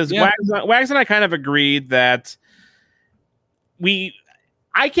Wags and I kind of agreed that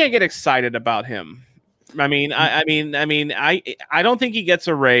I can't get excited about him. I don't think he gets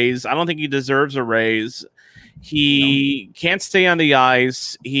a raise. I don't think he deserves a raise. He can't stay on the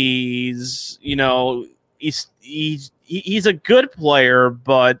ice. He's a good player,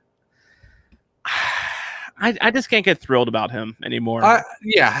 but I just can't get thrilled about him anymore.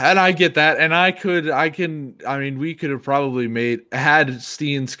 And I get that. And we could have probably had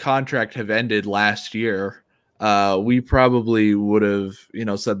Steen's contract have ended last year. We probably would have,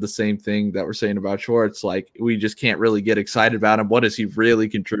 said the same thing that we're saying about Schwartz. Like, we just can't really get excited about him. What is he really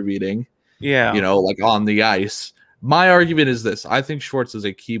contributing? Yeah. Like on the ice. My argument is this. I think Schwartz is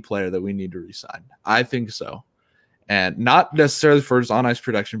a key player that we need to re-sign. I think so. And not necessarily for his on-ice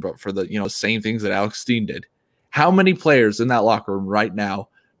production, but for the, same things that Alex Steen did. How many players in that locker room right now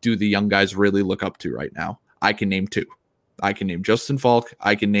do the young guys really look up to right now? I can name 2. I can name Justin Falk.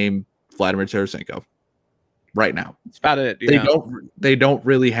 I can name Vladimir Tarasenko. Right now, that's about it. They don't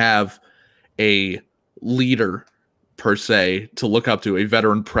really have a leader per se to look up to, a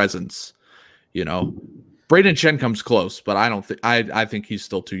veteran presence. Braden Chen comes close, but I think he's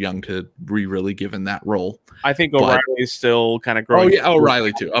still too young to be really given that role. I think O'Reilly's still kind of growing. Oh yeah,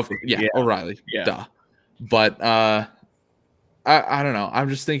 O'Reilly too. O'Reilly. Yeah. Duh. But I don't know. I'm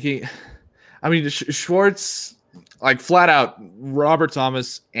just thinking. Schwartz. Like, flat out, Robert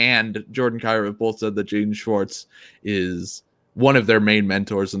Thomas and Jordan Kyrou have both said that Jaden Schwartz is one of their main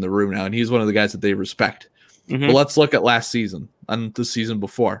mentors in the room now, and he's one of the guys that they respect. Mm-hmm. But let's look at last season and the season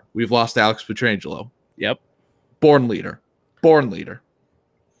before. We've lost Alex Pietrangelo. Yep. Born leader.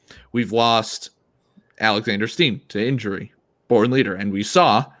 We've lost Alexander Steen to injury. Born leader. And we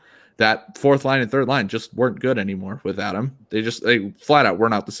saw that fourth line and third line just weren't good anymore without him. They flat out were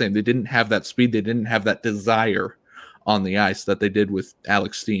not the same. They didn't have that speed. They didn't have that desire on the ice that they did with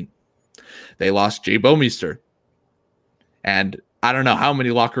Alex Steen. They lost Jay Bouwmeester. And I don't know how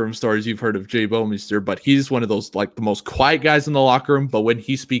many locker room stories you've heard of Jay Bouwmeester, but he's one of those, like, the most quiet guys in the locker room, but when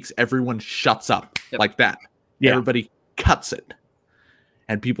he speaks, everyone shuts up like that. Yeah. Everybody cuts it.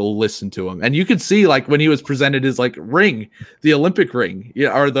 And people listen to him. And you could see, like, when he was presented his, like, ring, the Olympic ring,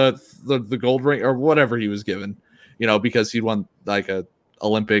 or the gold ring, or whatever he was given, because he won, like, a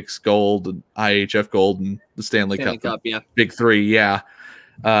Olympics gold and IHF gold and the Stanley Cup, big 3, yeah.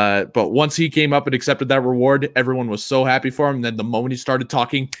 But once he came up and accepted that reward, everyone was so happy for him. And then the moment he started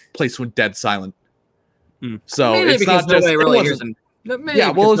talking, place went dead silent. So maybe it's not just, nobody really hears him. Maybe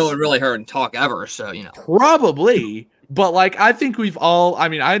because no one really heard him talk ever. So probably. But, like, I think we've all,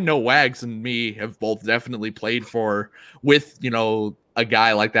 I know Wags and me have both definitely played with a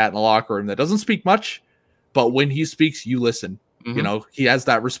guy like that in the locker room that doesn't speak much, but when he speaks, you listen. Mm-hmm. He has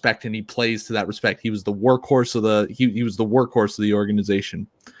that respect and he plays to that respect. He was the workhorse of he was the workhorse of the organization.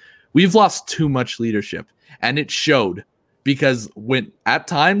 We've lost too much leadership, and it showed, because when at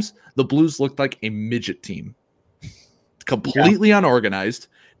times the Blues looked like a midget team, completely unorganized,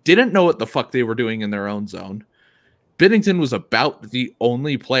 didn't know what the fuck they were doing in their own zone. Binnington was about the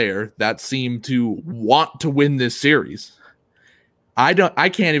only player that seemed to want to win this series. I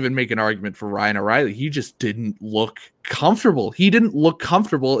can't even make an argument for Ryan O'Reilly. He just didn't look comfortable. He didn't look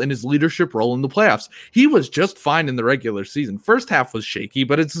comfortable in his leadership role in the playoffs. He was just fine in the regular season. First half was shaky,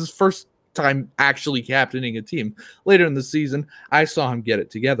 but it's his first time actually captaining a team. Later in the season, I saw him get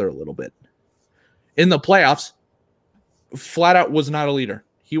it together a little bit. In the playoffs, flat out was not a leader.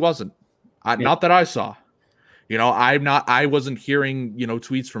 He wasn't. Not that I saw. I wasn't hearing,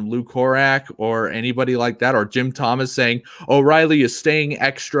 tweets from Lou Korak or anybody like that, or Jim Thomas saying O'Reilly is staying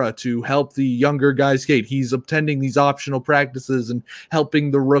extra to help the younger guys skate. He's attending these optional practices and helping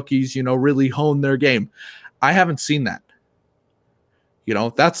the rookies, really hone their game. I haven't seen that.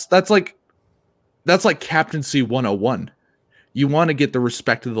 That's like captaincy 101. You want to get the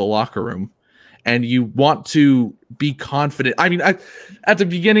respect of the locker room, and you want to be confident. I mean, at the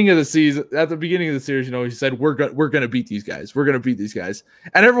beginning of the season, at the beginning of the series, he said we're gonna beat these guys. We're gonna beat these guys,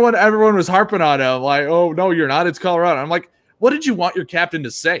 and everyone was harping on him like, oh no, you're not. It's Colorado. I'm like, what did you want your captain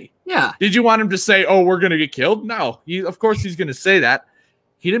to say? Yeah. Did you want him to say, oh, we're gonna get killed? No. Of course he's gonna say that.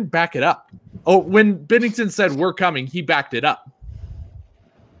 He didn't back it up. Oh, when Binnington said we're coming, he backed it up.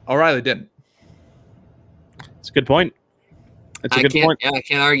 O'Reilly didn't. It's a good point. It's a good point. Yeah, I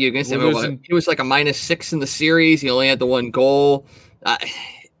can't argue against him. He was like a -6 in the series. He only had the one goal.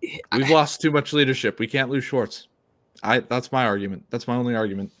 We've lost too much leadership. We can't lose Schwartz. That's my argument. That's my only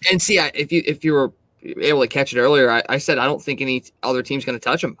argument. And see, if you were able to catch it earlier, I said I don't think any other team's going to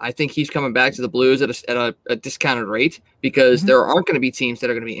touch him. I think he's coming back to the Blues at a discounted rate because there aren't going to be teams that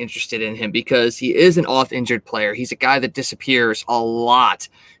are going to be interested in him because he is an off-injured player. He's a guy that disappears a lot.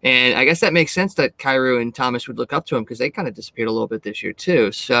 And I guess that makes sense that Kyrou and Thomas would look up to him because they kind of disappeared a little bit this year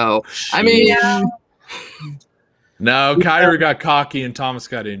too. So, I mean... No, Kyrou got cocky and Thomas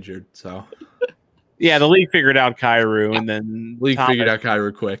got injured, so... Yeah, the league figured out Kyrou, and then figured out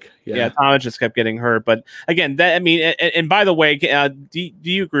Kyrou quick. Yeah, Thomas just kept getting hurt. But again, and by the way, do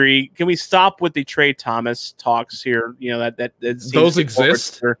you agree? Can we stop with the Trey Thomas talks here? That those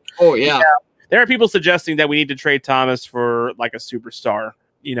exist. Oh yeah. There are people suggesting that we need to trade Thomas for like a superstar,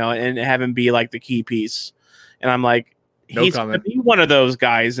 and have him be like the key piece. And I'm like, he's going to be one of those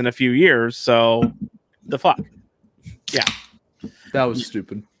guys in a few years. So the fuck, yeah, that was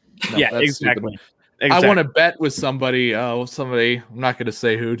stupid. No, yeah, exactly. Stupid. Exactly. I want to bet with somebody. I'm not going to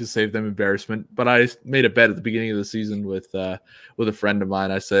say who to save them embarrassment, but I made a bet at the beginning of the season with a friend of mine.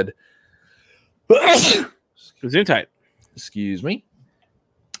 I said, "Gesundheit." Excuse me.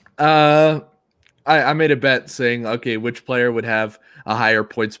 I made a bet saying, okay, which player would have a higher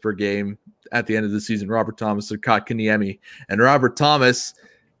points per game at the end of the season, Robert Thomas or Kotkaniemi? And Robert Thomas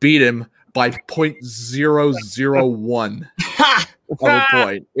beat him by 0.001. Of a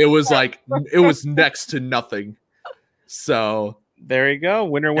point. It was next to nothing. So there you go.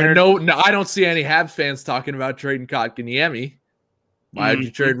 Winner. No, I don't see any Habs fans talking about trading Kotkaniemi. Why did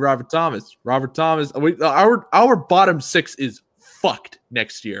you trade Robert Thomas? Robert Thomas. Our bottom six is fucked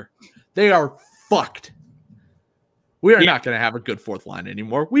next year. They are fucked. We are not going to have a good fourth line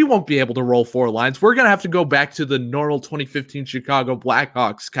anymore. We won't be able to roll four lines. We're going to have to go back to the normal 2015 Chicago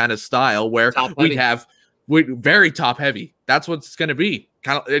Blackhawks kind of style where we'd have very top heavy. That's what it's going to be.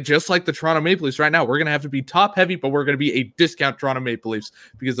 Kind of just like the Toronto Maple Leafs right now. We're going to have to be top heavy, but we're going to be a discount Toronto Maple Leafs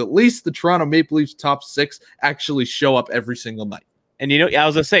because at least the Toronto Maple Leafs top six actually show up every single night. And I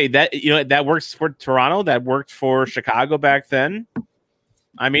was going to say that that works for Toronto. That worked for Chicago back then.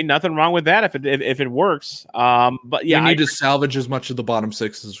 I mean, nothing wrong with that if it works. But yeah, we need to salvage as much of the bottom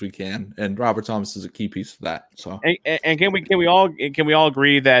six as we can, and Robert Thomas is a key piece of that. So, and can we all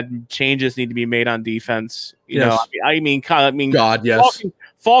agree that changes need to be made on defense? Yes. I mean, God, yes.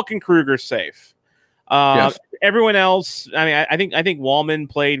 Falk and Kruger safe. Yes. Everyone else, I mean, I think Wallman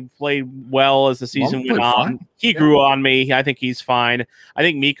played well as the season went on. Fine. He grew on me. I think he's fine. I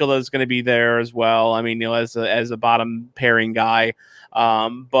think Mikkola is going to be there as well. I mean, as a bottom pairing guy.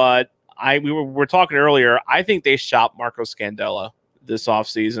 But we were talking earlier. I think they shopped Marco Scandella this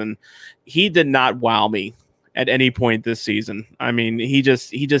offseason. He did not wow me at any point this season. I mean, he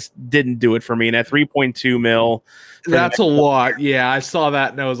just didn't do it for me. And at 3.2 mil, that's a lot. Yeah, I saw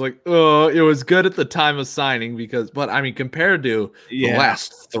that and I was like, oh, it was good at the time of signing but I mean, compared to the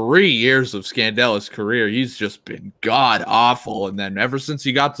last 3 years of Scandella's career, he's just been god awful. And then ever since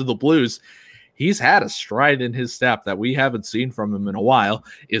he got to the Blues, he's had a stride in his step that we haven't seen from him in a while.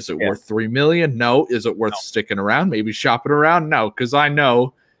 Is it worth $3 million? No. Is it worth sticking around? Maybe shopping around? No, because I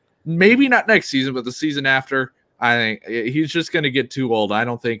know maybe not next season, but the season after, I think he's just going to get too old. I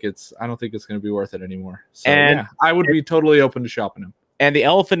don't think it's going to be worth it anymore. So I would be totally open to shopping him. And the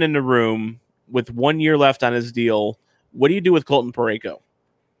elephant in the room, with 1 year left on his deal, what do you do with Colton Parayko?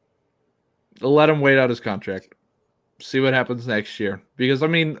 Let him wait out his contract. See what happens next year, because I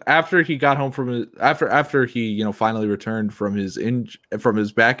mean, after he got home from after he finally returned from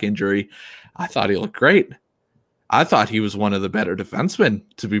his back injury, I thought he looked great. I thought he was one of the better defensemen,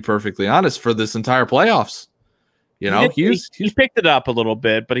 to be perfectly honest, for this entire playoffs. He picked it up a little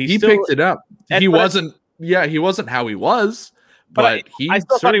bit, but he picked it up. He wasn't how he was. But I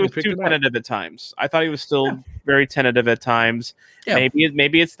still thought he was too tentative at times. I thought he was still very tentative at times. Yeah.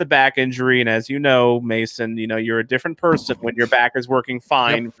 Maybe it's the back injury, and as you know, Mason, you're a different person when your back is working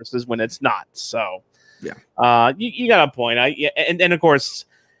fine versus when it's not. So, you got a point. And of course,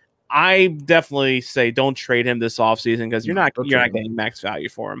 I definitely say don't trade him this offseason because you're not getting max value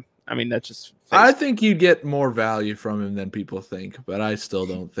for him. I mean, that's just. I think you get more value from him than people think, but I still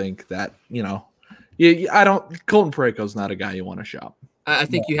don't think that I don't. Colton Parayko's not a guy you want to shop. I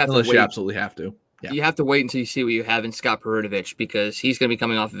think you have to unless wait. You absolutely have to. Yeah. You have to wait until you see what you have in Scott Perunovich because he's going to be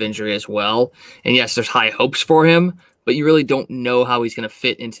coming off of injury as well. And yes, there's high hopes for him, but you really don't know how he's going to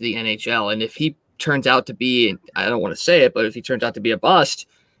fit into the NHL. And if he turns out to be, I don't want to say it, but if he turns out to be a bust,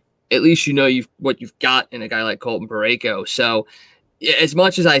 at least you know what you've got in a guy like Colton Parayko. So as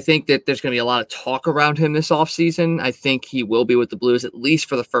much as I think that there's going to be a lot of talk around him this offseason, I think he will be with the Blues at least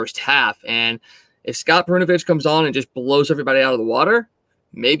for the first half. And if Scott Perunovich comes on and just blows everybody out of the water,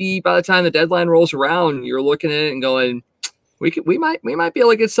 maybe by the time the deadline rolls around, you're looking at it and going, we might be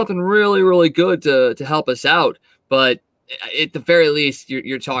able to get something really, really good to help us out. But at the very least,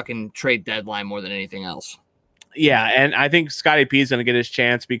 you're talking trade deadline more than anything else. Yeah, and I think Scotty P is going to get his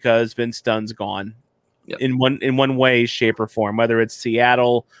chance because Vince Dunn's gone. Yep. In one way, shape, or form, whether it's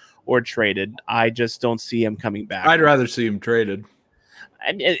Seattle or traded. I just don't see him coming back. I'd rather see him traded.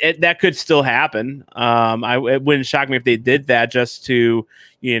 And that could still happen. It wouldn't shock me if they did that just to,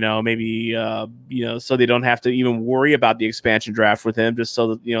 maybe, so they don't have to even worry about the expansion draft with him, just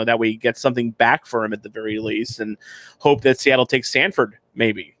so that, that way you get something back for him at the very least and hope that Seattle takes Sanford,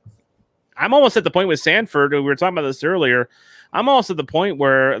 maybe. I'm almost at the point with Sanford. We were talking about this earlier. I'm almost at the point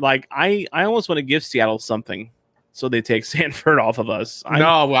where, I almost want to give Seattle something so they take Sanford off of us.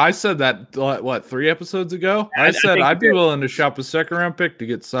 I said that, 3 episodes ago? I said I'd be willing to shop a second-round pick to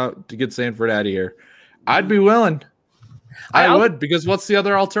get Sanford out of here. I'd be willing. I would, because what's the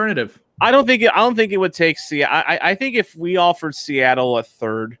other alternative? I don't think it would take Seattle. I think if we offered Seattle a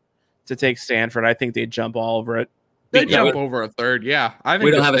third to take Sanford, I think they'd jump all over it. They jump over a third, yeah. I think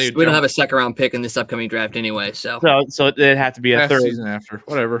we don't have a second round pick in this upcoming draft anyway. So it'd have to be a third season after,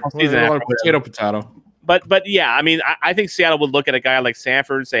 whatever. Season after, potato. But yeah, I mean, I think Seattle would look at a guy like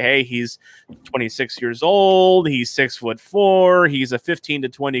Sanford and say, hey, he's 26 years old, he's 6'4", he's a 15 to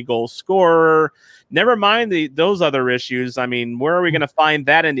 20 goal scorer. Never mind those other issues. I mean, where are we going to find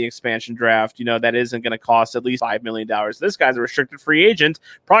that in the expansion draft? That isn't going to cost at least $5 million. This guy's a restricted free agent.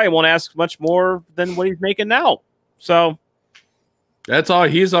 Probably won't ask much more than what he's making now. So that's all.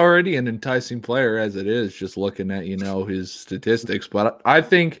 He's already an enticing player as it is, just looking at his statistics. But I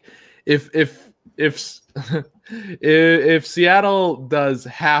think if Seattle does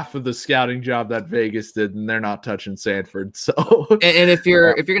half of the scouting job that Vegas did, then they're not touching Sanford. So and if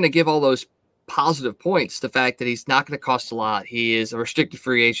you're going to give all those positive points, the fact that he's not going to cost a lot, he is a restricted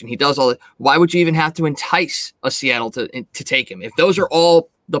free agent, he does all that. Why would you even have to entice a Seattle to take him? If those are all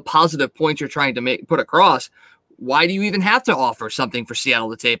the positive points you're trying to put across, why do you even have to offer something for Seattle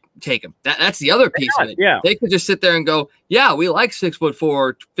to take him? That's the other piece of it. Yeah. They could just sit there and go, yeah, we like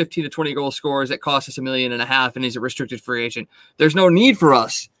 6'4", 15 to 20 goal scorers that cost us $1.5 million, and he's a restricted free agent. There's no need for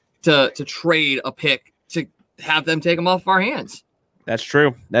us to trade a pick to have them take him off our hands. That's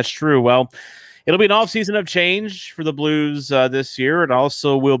true. Well, it'll be an offseason of change for the Blues this year. It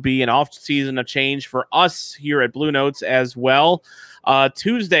also will be an offseason of change for us here at Bluenotes as well.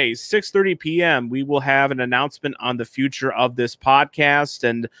 Tuesday, 6:30 p.m., we will have an announcement on the future of this podcast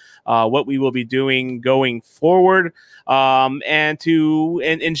and what we will be doing going forward. And to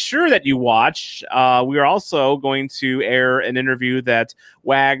ensure that you watch, we are also going to air an interview that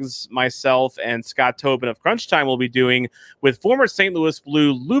Wags, myself, and Scott Tobin of Crunch Time will be doing with former St. Louis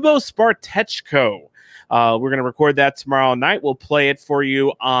Blue Lubo Spartechko. We're going to record that tomorrow night. We'll play it for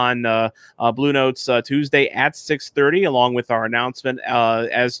you on Bluenotes Tuesday at 6:30, along with our announcement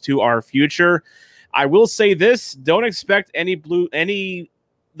as to our future. I will say this: don't expect the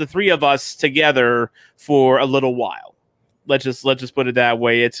three of us together for a little while. Let's just put it that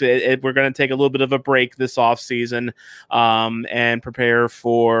way. We're going to take a little bit of a break this off season and prepare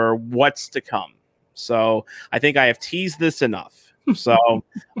for what's to come. So I think I have teased this enough. So,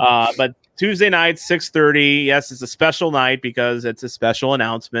 but Tuesday night, 6:30. Yes, it's a special night because it's a special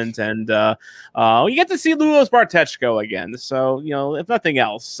announcement, and you get to see Lulo Spartechko again. So, if nothing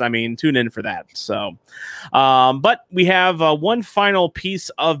else, I mean, tune in for that. So, but we have one final piece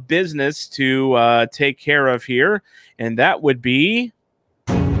of business to take care of here, and that would be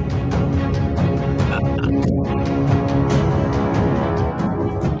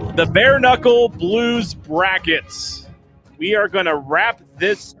the Bare Knuckle Blues brackets. We are going to wrap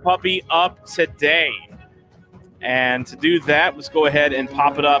this puppy up today. And to do that, let's go ahead and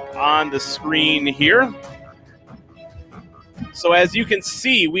pop it up on the screen here. So as you can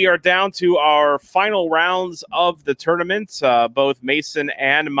see, we are down to our final rounds of the tournament. Both Mason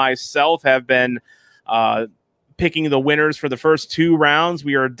and myself have been picking the winners for the first 2 rounds.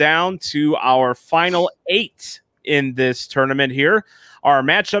 We are down to our final 8 in this tournament here. Our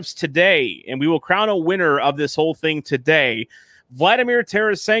matchups today, and we will crown a winner of this whole thing today. Vladimir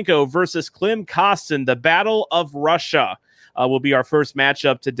Tarasenko versus Klim Kostin, the Battle of Russia, will be our first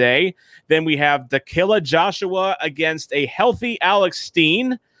matchup today. Then we have Dakila Joshua against a healthy Alex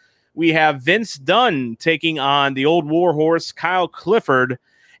Steen. We have Vince Dunn taking on the old warhorse Kyle Clifford,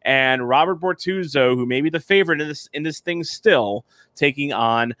 and Robert Bortuzzo, who may be the favorite in this thing still, taking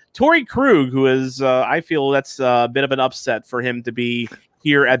on Torrey Krug, who is, I feel that's a bit of an upset for him to be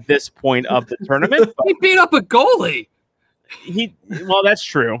here at this point of the tournament. He beat up a goalie. Well, that's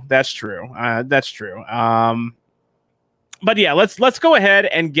true. That's true. But yeah, let's go ahead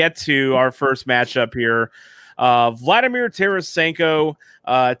and get to our first matchup here. Vladimir Tarasenko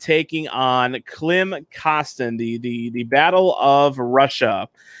taking on Klim Kostin, the Battle of Russia.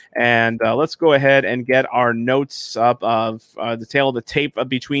 And let's go ahead and get our notes up of the tail of the tape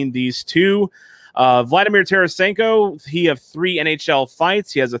between these two. Vladimir Tarasenko, he has 3 NHL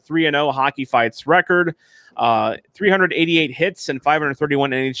fights. He has a 3-0 hockey fights record. 388 hits and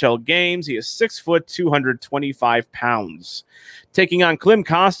 531 NHL games. He is 6 foot, 225 pounds. Taking on Klim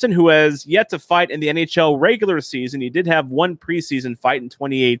Kostin, who has yet to fight in the NHL regular season. He did have 1 preseason fight in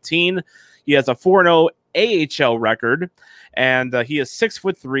 2018. He has a 4-0 AHL record, and he is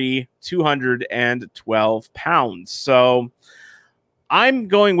 6'3", 212 pounds. So I'm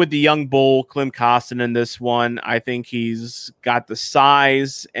going with the young bull, Klim Kostin, in this one. I think he's got the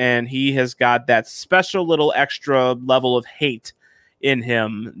size, and he has got that special little extra level of hate in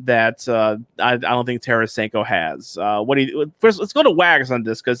him that I don't think Tarasenko has. First, let's go to Wags on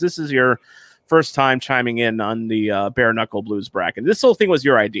this, because this is your first time chiming in on the Bare Knuckle Blues bracket. This whole thing was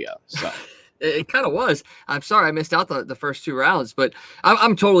your idea, so. It kind of was. I'm sorry I missed out the first 2 rounds, but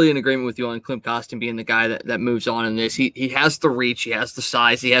I'm totally in agreement with you on Klim Kostin being the guy that moves on in this. He has the reach, he has the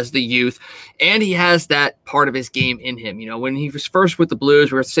size, he has the youth, and he has that part of his game in him. You know, when he was first with the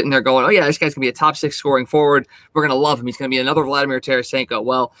Blues, we were sitting there going, oh yeah, this guy's going to be a top 6 scoring forward. We're going to love him. He's going to be another Vladimir Tarasenko.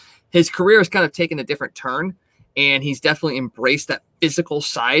 Well, his career has kind of taken a different turn, and he's definitely embraced that physical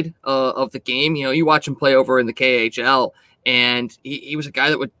side of the game. You know, you watch him play over in the KHL, and he was a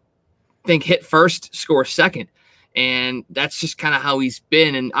guy that would think hit first, score second. And that's just kind of how he's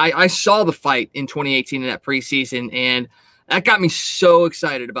been. And I saw the fight in 2018 in that preseason, and that got me so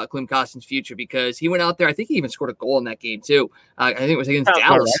excited about Klim Kostin's future, because he went out there. I think he even scored a goal in that game too. I think it was against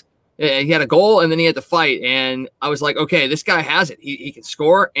Dallas. Right. He had a goal, and then he had the fight. And I was like, okay, this guy has it. He can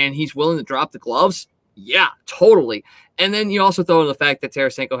score, and he's willing to drop the gloves. Yeah, totally. And then you also throw in the fact that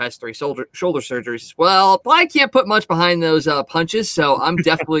Tarasenko has 3 shoulder surgeries as well. But I can't put much behind those punches, so I'm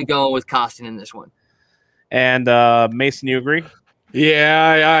definitely going with Kostin in this one. And Mason, you agree?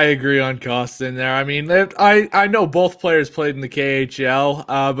 Yeah, I agree on Kostin there. I mean, I know both players played in the KHL,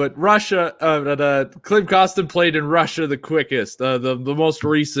 but Russia, Klim Kostin played in Russia the quickest, the most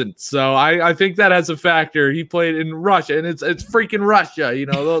recent. So I think that has a factor. He played in Russia, and it's freaking Russia. You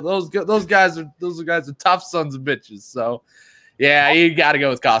know, those guys are tough sons of bitches. So yeah, you got to go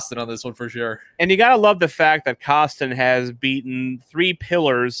with Kostin on this one for sure. And you got to love the fact that Kostin has beaten 3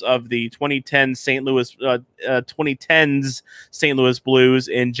 pillars of the 2010s St. Louis Blues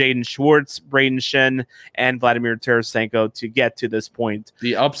in Jaden Schwartz, Braden Shen, and Vladimir Tarasenko to get to this point.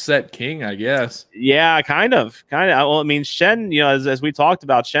 The upset king, I guess. Yeah, kind of. Well, I mean, Shen, you know, as we talked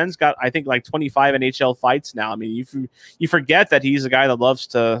about, Shen's got, I think, like 25 NHL fights now. I mean, you forget that he's a guy that loves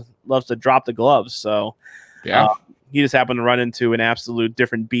to drop the gloves. So yeah. He just happened to run into an absolute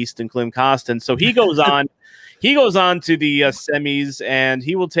different beast in Klim Kostin. So he goes on. He goes on to the semis, and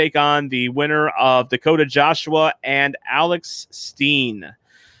he will take on the winner of Dakota Joshua and Alex Steen.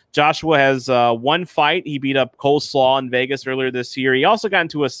 Joshua has 1 fight. He beat up Coleslaw in Vegas earlier this year. He also got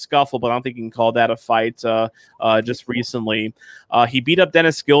into a scuffle, but I don't think you can call that a fight just recently. He beat up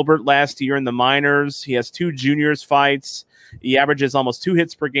Dennis Gilbert last year in the minors. He has 2 juniors fights. He averages almost 2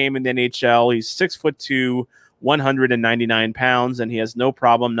 hits per game in the NHL. He's 6'2", 199 pounds, and he has no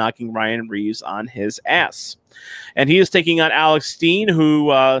problem knocking Ryan Reeves on his ass. And he is taking on Alex Steen,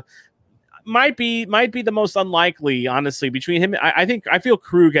 who might be the most unlikely, honestly, between him. I feel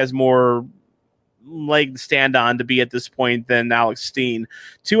Krug has more leg to stand on to be at this point than Alex Steen.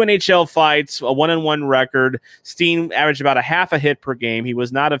 2 NHL fights, a 1-1 record. Steen averaged about a half a hit per game. He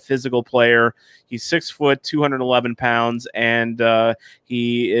was not a physical player. He's 6 foot, 211 pounds, and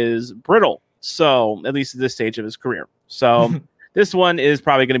he is brittle. So, at least at this stage of his career. So, this one is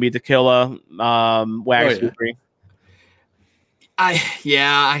probably going to be Dakila. Wags, you agree? I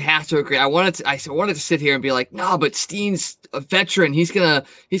have to agree. I wanted to sit here and be like, no, but Steen's a veteran. He's gonna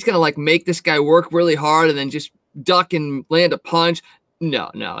like make this guy work really hard and then just duck and land a punch.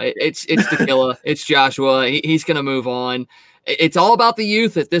 No, it's Tequila. It's Joshua. He's going to move on. It's all about the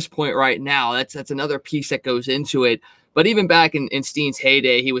youth at this point right now. That's another piece that goes into it. But even back in Steen's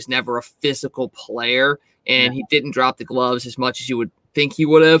heyday, he was never a physical player, and he didn't drop the gloves as much as you would think he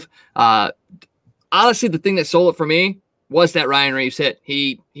would have. Honestly, the thing that sold it for me was that Ryan Reeves hit.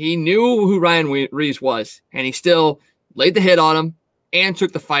 He knew who Ryan Reeves was, and he still laid the hit on him and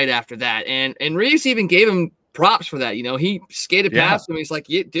took the fight after that. And Reeves even gave him props for that. He skated past him. He's like,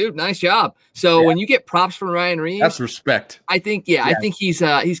 yeah, dude, nice job. So when you get props from Ryan Reeves, that's respect. I think he's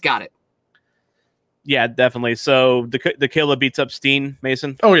got it. Yeah, definitely. So the killer beats up Steen,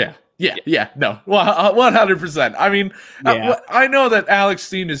 Mason. Oh yeah. No, 100%. I mean, I know that Alex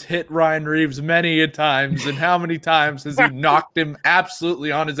Steen has hit Ryan Reeves many a times, and how many times has he knocked him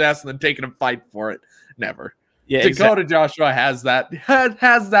absolutely on his ass and then taken a fight for it? Never. Yeah, Dakota Joshua has that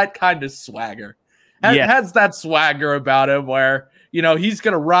kind of swagger. Has that swagger about him where, he's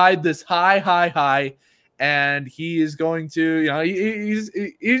going to ride this high, and he is going to,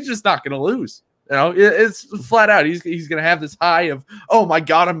 he's just not going to lose. It's flat out. He's going to have this high of, oh my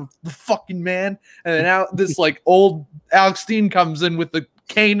God, I'm the fucking man. And then now this like old Alex Steen comes in with the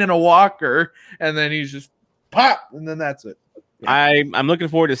cane and a walker, and then he's just pop, and then that's it. Yeah. I'm looking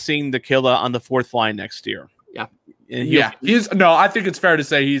forward to seeing the killer on the fourth line next year. Yeah. I think it's fair to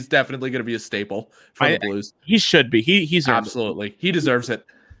say he's definitely going to be a staple for the Blues. He should be. He's absolutely. He deserves it.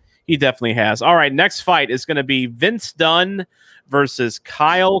 He definitely has. All right, next fight is going to be Vince Dunn versus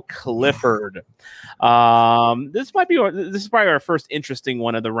Kyle Clifford. This is probably our first interesting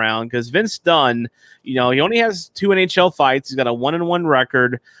one of the round because Vince Dunn, he only has 2 NHL fights. He's got a 1-1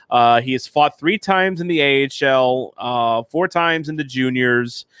 record. He has fought 3 times in the AHL, 4 times in the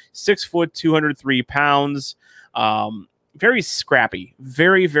juniors. 6 foot, 203 pounds. Very scrappy,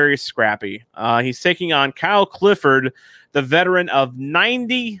 very, very scrappy. He's taking on Kyle Clifford, the veteran of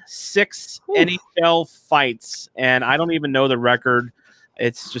 96 NHL fights, and I don't even know the record.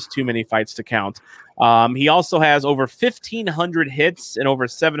 It's just too many fights to count. He also has over 1,500 hits in over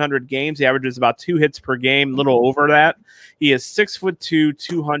 700 games. He averages about 2 hits per game, a little over that. He is 6'2",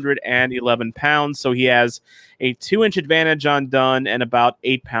 211 pounds, so he has a 2-inch advantage on Dunn and about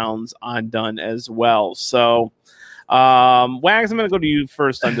 8 pounds on Dunn as well. So, Wags, I'm going to go to you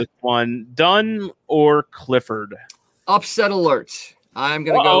first on this one. Dunn or Clifford? Upset alert. I'm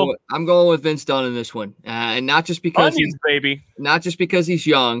going with Vince Dunn in this one, and not just because not just because he's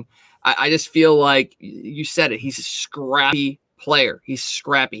young. I just feel like you said it. He's a scrappy player. He's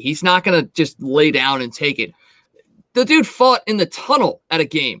scrappy. He's not going to just lay down and take it. The dude fought in the tunnel at a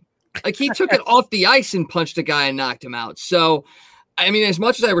game. Like he took it off the ice and punched a guy and knocked him out. So, I mean, as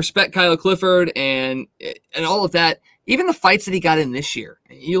much as I respect Kyle Clifford and all of that, even the fights that he got in this year,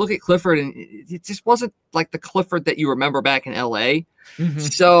 you look at Clifford and it just wasn't like the Clifford that you remember back in LA. Mm-hmm.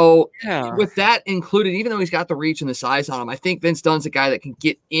 So with that included, even though he's got the reach and the size on him, I think Vince Dunn's a guy that can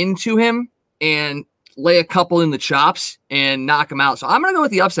get into him and lay a couple in the chops and knock him out. So I'm going to go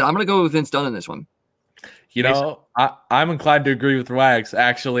with the upset. I'm going to go with Vince Dunn in this one. I'm inclined to agree with Wags,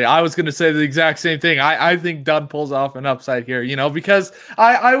 actually. I was going to say the exact same thing. I think Dunn pulls off an upside here, because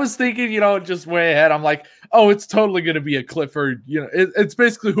I was thinking, just way ahead. I'm like, oh, it's totally going to be a Clifford. It's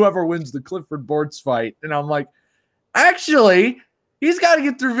basically whoever wins the Clifford Boards fight. And I'm like, actually, he's got to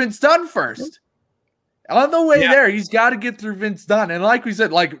get through Vince Dunn first. On the way there, he's got to get through Vince Dunn. And like we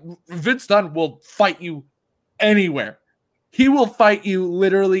said, Vince Dunn will fight you anywhere. He will fight you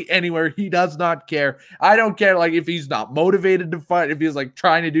literally anywhere. He does not care. I don't care if he's not motivated to fight, if he's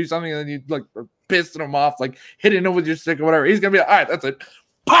trying to do something and you pissing him off, hitting him with your stick or whatever. He's gonna be all right, that's it.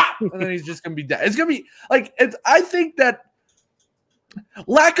 Pop! And then he's just gonna be dead. It's gonna be I think that,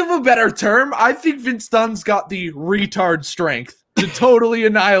 lack of a better term, I think Vince Dunn's got the retard strength to totally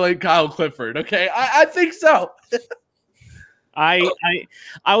annihilate Kyle Clifford. Okay, I think so. I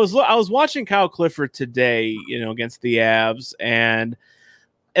was watching Kyle Clifford today, against the Avs, and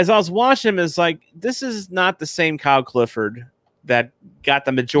as I was watching him, it's like this is not the same Kyle Clifford that got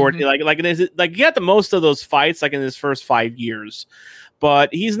the majority. Mm-hmm. He got the most of those fights in his first 5 years,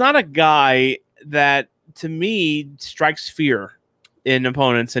 but he's not a guy that to me strikes fear in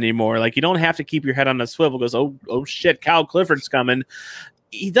opponents anymore. You don't have to keep your head on a swivel because oh shit, Kyle Clifford's coming.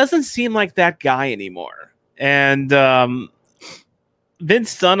 He doesn't seem like that guy anymore, and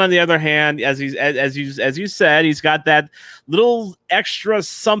Vince Dunn, on the other hand, as you said, he's got that little extra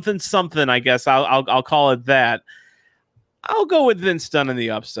something. I guess I'll call it that. I'll go with Vince Dunn in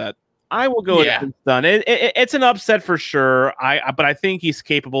the upset. I will go with Vince Dunn. It's an upset for sure. But I think he's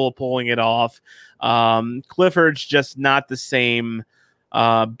capable of pulling it off. Clifford's just not the same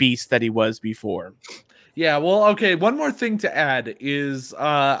beast that he was before. Yeah, well, okay. One more thing to add is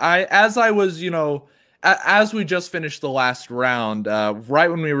as we just finished the last round, right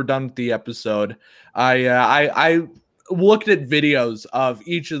when we were done with the episode, I looked at videos of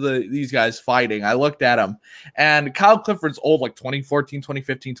each of these guys fighting. I looked at them, and Kyle Clifford's old, like 2014,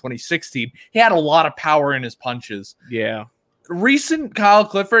 2015, 2016. He had a lot of power in his punches. Yeah. Recent Kyle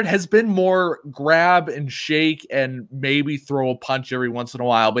Clifford has been more grab and shake and maybe throw a punch every once in a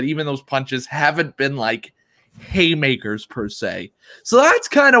while, but even those punches haven't been like haymakers per se. So that's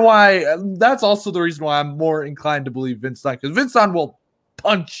kind of why, that's also the reason why I'm more inclined to believe Vince Dunn, because Vince Dunn will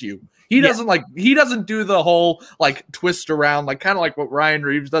punch you. He doesn't do the whole like twist around, like kind of like what Ryan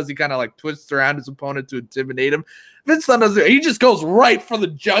Reeves does. He kind of like twists around his opponent to intimidate him. Vince Dunn doesn't. He just goes right for the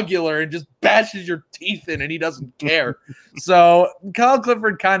jugular and just bashes your teeth in, and he doesn't care. So Kyle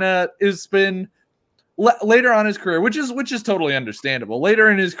Clifford kind of has been later on in his career, which is totally understandable. Later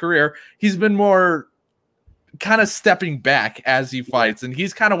in his career, he's been more kind of stepping back as he fights, and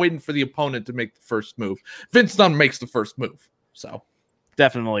he's kind of waiting for the opponent to make the first move. Vince Dunn makes the first move. So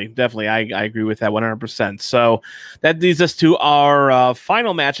definitely. I agree with that 100%. So that leads us to our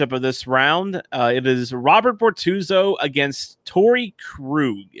final matchup of this round. It is Robert Bortuzzo against Torrey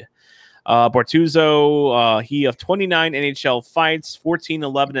Krug. Bortuzzo, he of 29 NHL fights,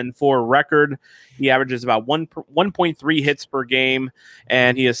 14-11-4 record. He averages about 1.3 hits per game,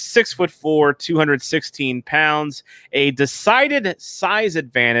 and he is 6'4", 216 pounds. A decided size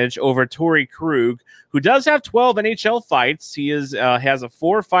advantage over Torrey Krug, who does have 12 NHL fights. He has a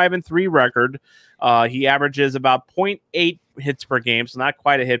 4-5-3 record. He averages about 0.8 hits per game, so not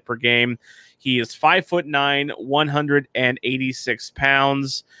quite a hit per game. He is 5'9", 186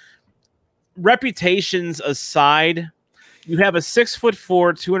 pounds. Reputations aside, you have a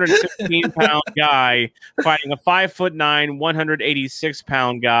 6'4", 216 pound guy fighting a 5'9", 186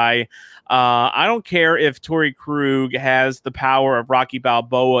 pound guy. I don't care if Torrey Krug has the power of Rocky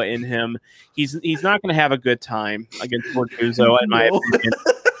Balboa in him. He's not going to have a good time against Bortuzzo, in my opinion.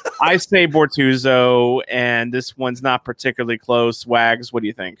 I say Bortuzzo, and this one's not particularly close. Wags, what do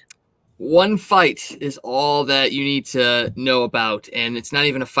you think? One fight is all that you need to know about, and it's not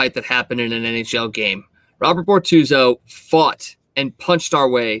even a fight that happened in an NHL game. Robert Bortuzzo fought and punched our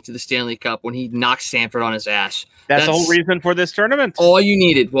way to the Stanley Cup when he knocked Sanford on his ass. That's the whole reason for this tournament. All you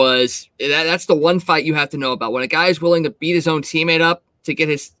needed was that's the one fight you have to know about. When a guy is willing to beat his own teammate up to get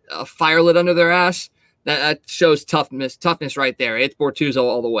his fire lit under their ass, that shows toughness right there. It's Bortuzzo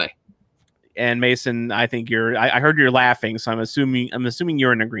all the way. And Mason, I think I heard you're laughing, so I'm assuming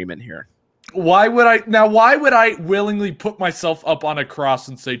you're in agreement here. Why would I willingly put myself up on a cross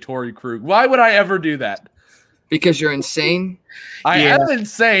and say Torrey Krug? Why would I ever do that? Because you're insane. I am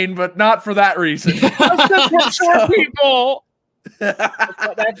insane, but not for that reason. People.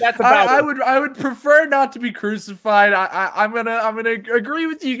 That's about I would prefer not to be crucified. I'm gonna agree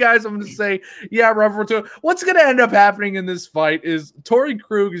with you guys. I'm gonna say, yeah, Robert. What's gonna end up happening in this fight is Torrey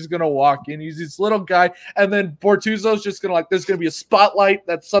Krug is gonna walk in. He's this little guy, and then Bortuzzo's just gonna there's gonna be a spotlight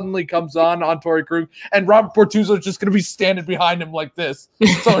that suddenly comes on Torrey Krug, and Robert Bortuzzo's just gonna be standing behind him like this.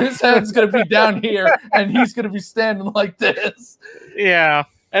 So his head's gonna be down here, and he's gonna be standing like this. Yeah,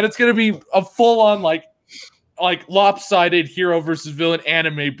 and it's gonna be a full on like lopsided hero versus villain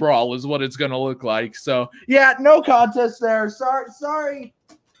anime brawl is what it's going to look like. So yeah, no contest there. Sorry.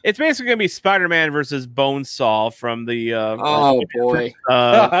 It's basically going to be Spider-Man versus Bonesaw from the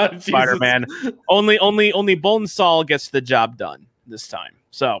Spider-Man. Only Bonesaw gets the job done this time.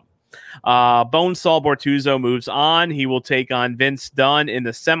 So Bonesaw Bortuzzo moves on. He will take on Vince Dunn in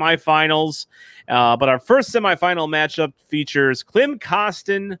the semifinals. But our first semifinal matchup features Klim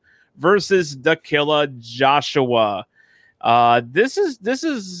Kostin versus the Killer Joshua. This is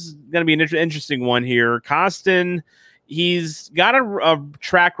going to be an interesting one here. Kostin, he's got a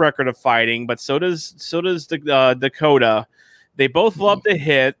track record of fighting, but so does Dakota. They both love to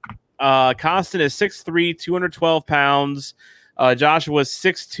hit. Kostin is 6'3", 212 pounds. Joshua's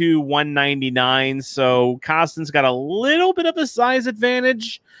 6'2", 199. So Kostin's got a little bit of a size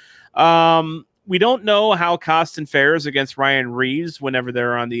advantage. We don't know how Kostin fares against Ryan Reeves whenever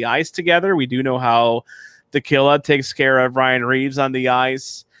they're on the ice together. We do know how Dakilla takes care of Ryan Reeves on the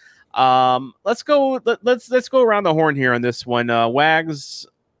ice. Let's go around the horn here on this one. Wags,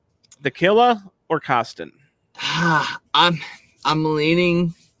 Dakilla or Kostin? I'm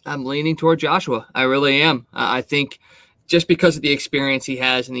leaning toward Joshua. I really am. I think just because of the experience he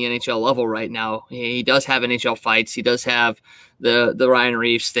has in the NHL level right now, he does have NHL fights. He does have the Ryan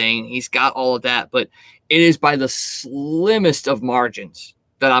Reeves thing. He's got all of that, but it is by the slimmest of margins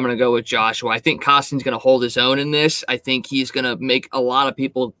that I'm going to go with Joshua. I think Kostin's going to hold his own in this. I think he's going to make a lot of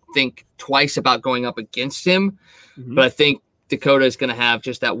people think twice about going up against him. Mhm. But I think Dakota is going to have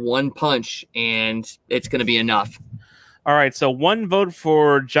just that one punch, and it's going to be enough. All right, so one vote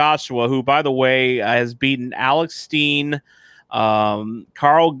for Joshua, who, by the way, has beaten Alex Steen,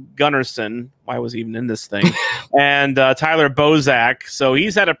 Carl Gunnarsson. Why was he even in this thing? And Tyler Bozak. So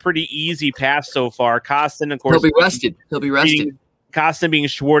he's had a pretty easy pass so far. Kostin, of course, He'll be rested. Kostin being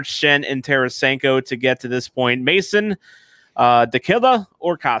Schwartz, Shen, and Tarasenko to get to this point. Mason, Dakila,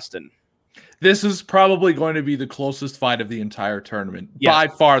 or Kostin? This is probably going to be the closest fight of the entire tournament. Yes. By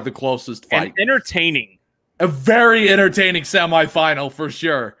far the closest fight. And entertaining. A very entertaining semifinal for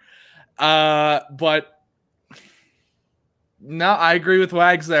sure. But no, I agree with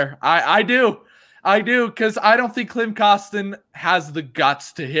Wags there. I do, because I don't think Klim Kostin has the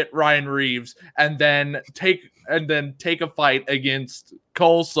guts to hit Ryan Reeves and then take a fight against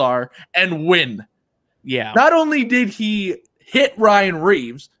Kolesar and win. Yeah. Not only did he hit Ryan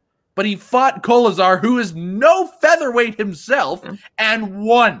Reeves, but he fought Kolesar, who is no featherweight himself, and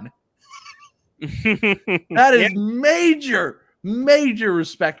won. That is major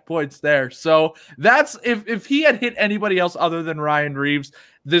respect points there. So that's if he had hit anybody else other than Ryan Reeves,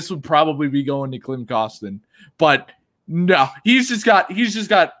 this would probably be going to Klim Kostin. But no, he's got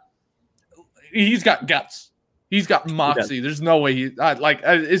guts. He's got moxie. There's no way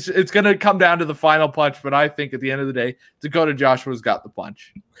it's going to come down to the final punch, but I think at the end of the day, Dakota Joshua's got the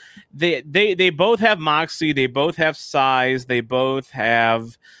punch. They both have moxie, they both have size, they both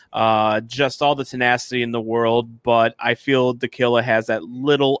have just all the tenacity in the world, but I feel Dakila has that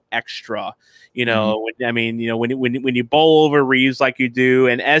little extra. When you bowl over Reeves like you do,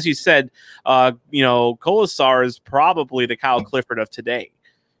 and as you said, Kolesar is probably the Kyle Clifford of today.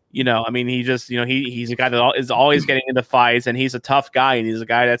 He's a guy that is always getting into fights, and he's a tough guy, and he's a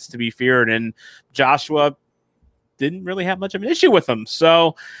guy that's to be feared. And Joshua didn't really have much of an issue with him,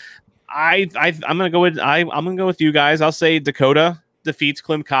 so I'm gonna go with you guys. I'll say Dakota defeats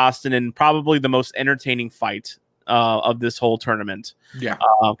Klim Kostin in probably the most entertaining fight of this whole tournament. Yeah,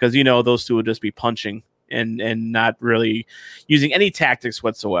 because those two would just be punching and not really using any tactics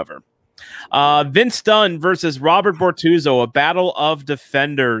whatsoever. Vince Dunn versus Robert Bortuzzo, a battle of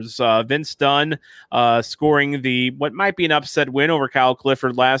defenders. Vince Dunn scoring what might be an upset win over Kyle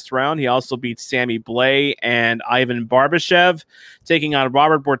Clifford last round. He also beat Sammy Blay and Ivan Barbashev, taking on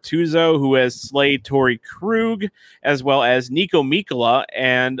Robert Bortuzzo, who has slayed Torrey Krug, as well as Nico Mikkola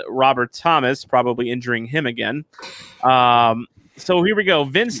and Robert Thomas, probably injuring him again. So here we go.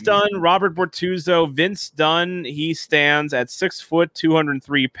 Vince Dunn, Robert Bortuzzo. Vince Dunn, he stands at 6 foot,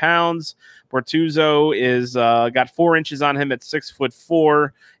 203 pounds. Bortuzzo is got 4 inches on him at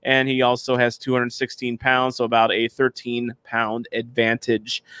 6'4", and he also has 216 pounds, so about a 13-pound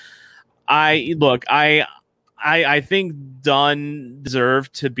advantage. I think Dunn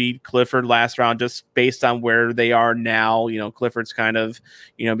deserved to beat Clifford last round just based on where they are now. Clifford's kind of,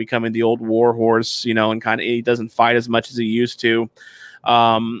 becoming the old war horse, and kind of he doesn't fight as much as he used to.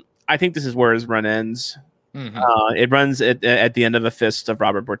 I think this is where his run ends. Mm-hmm. It runs at the end of a fist of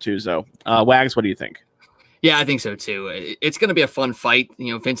Robert Bortuzzo. Wags, what do you think? Yeah, I think so too. It's going to be a fun fight.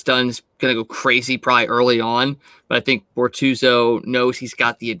 Vince Dunn's going to go crazy probably early on, but I think Bortuzzo knows he's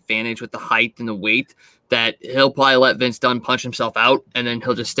got the advantage with the height and the weight, that he'll probably let Vince Dunn punch himself out, and then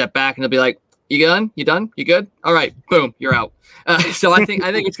he'll just step back and he'll be like, "You done? You done? You good? All right, boom, you're out." So I think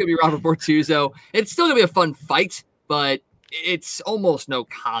it's going to be Robert Bortuzzo. It's still going to be a fun fight, but it's almost no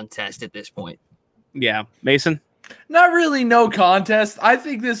contest at this point. Yeah, Mason. Not really no contest. I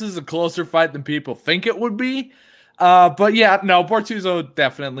think this is a closer fight than people think it would be. But yeah, no, Bortuzzo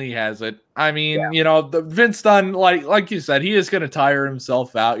definitely has it. I mean, the Vince Dunn, like you said, he is going to tire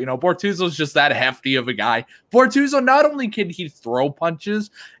himself out. Bortuzzo's just that hefty of a guy. Bortuzzo, not only can he throw punches,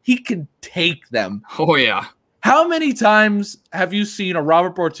 he can take them. Oh, yeah. How many times have you seen a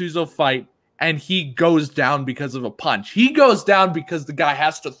Robert Bortuzzo fight and he goes down because of a punch? He goes down because the guy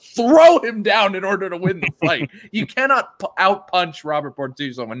has to throw him down in order to win the fight. You cannot out-punch Robert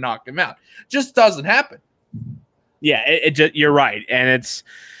Bortuzzo and knock him out. Just doesn't happen. Yeah, you're right. And it's,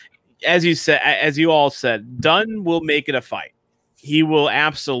 as you all said, Dunn will make it a fight. He will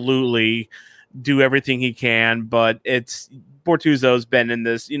absolutely do everything he can, but Bortuzzo's been in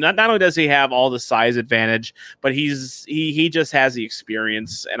this. Not only does he have all the size advantage, but he just has the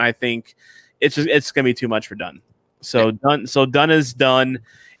experience, and I think it's going to be too much for Dunn. So Dunn is done.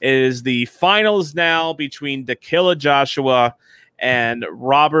 It is the finals now between Dakila Joshua and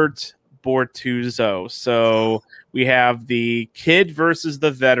Robert Bortuzzo. So we have the kid versus the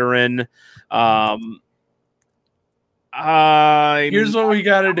veteran. Here's what we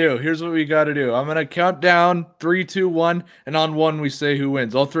got to do. I'm going to count down 3, 2, 1, and on 1 we say who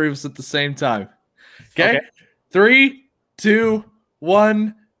wins. All three of us at the same time. Okay? 3, 2,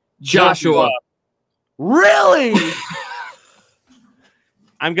 1. Joshua. Really?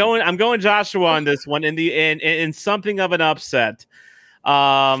 I'm going Joshua on this one in something of an upset.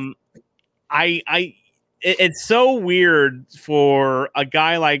 It's so weird for a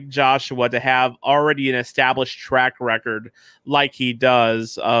guy like Joshua to have already an established track record like he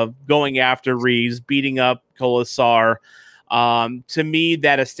does of going after Reeves, beating up Colasar. To me,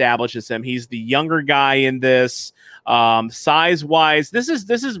 that establishes him. He's the younger guy in this. Size-wise, this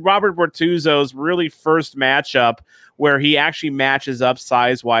is Robert Bortuzzo's really first matchup where he actually matches up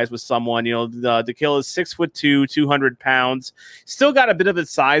size-wise with someone. You know, the kill is 6'2", 200 pounds. Still got a bit of a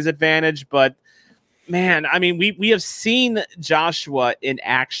size advantage, but man, I mean, we have seen Joshua in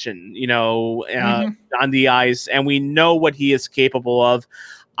action, you know, on the ice, and we know what he is capable of.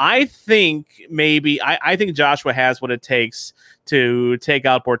 I think I think Joshua has what it takes to take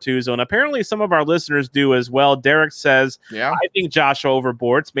out Bortuzzo, and apparently some of our listeners do as well. Derek says, I think Joshua over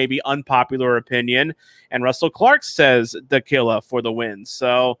Bortz, maybe unpopular opinion, and Russell Clark says the Killa for the win.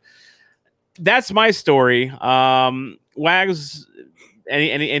 So that's my story. Wags,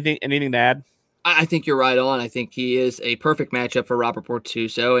 anything to add? I think you're right on. I think he is a perfect matchup for Robert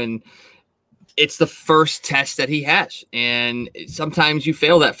Bortuzzo, and it's the first test that he has. And sometimes you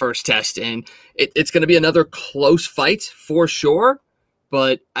fail that first test, and it's going to be another close fight for sure.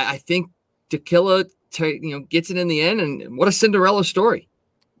 But I think Tequila, gets it in the end. And what a Cinderella story!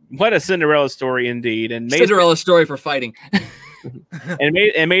 What a Cinderella story indeed. And Mason, Cinderella story for fighting.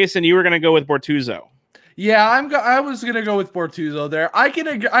 and Mason, you were going to go with Bortuzzo. Yeah, I was gonna go with Bortuzzo there. I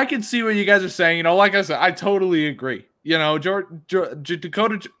can see what you guys are saying. You know, like I said, I totally agree. You know,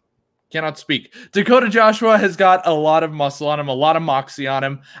 Dakota Joshua has got a lot of muscle on him, a lot of moxie on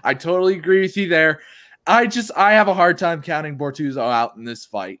him. I totally agree with you there. I have a hard time counting Bortuzzo out in this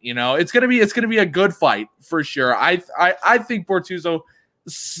fight. You know, it's gonna be a good fight for sure. I think Bortuzzo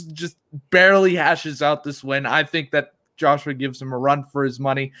just barely hashes out this win. I think that Joshua gives him a run for his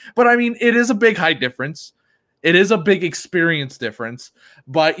money. But I mean, it is a big height difference. It is a big experience difference.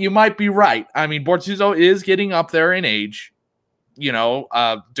 But you might be right. I mean, Bortuzzo is getting up there in age. You know,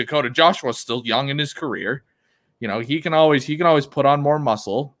 Dakota Joshua's still young in his career. You know, he can always put on more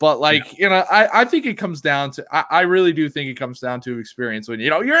muscle. But I think it comes down to I really do think it comes down to experience when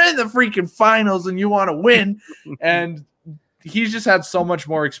you're in the freaking finals and you want to win. And he's just had so much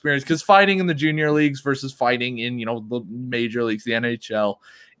more experience because fighting in the junior leagues versus fighting in, the major leagues, the NHL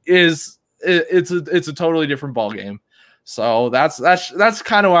it's a totally different ball game. So that's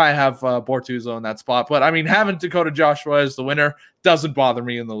kind of why I have Bortuzzo in that spot. But I mean, having Dakota Joshua as the winner doesn't bother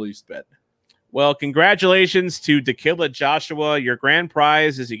me in the least bit. Well, congratulations to Dakota Joshua. Your grand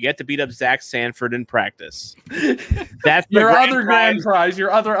prize is you get to beat up Zach Sanford in practice. That's your other grand prize.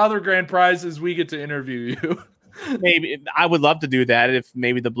 Your other grand prize is we get to interview you. Maybe I would love to do that if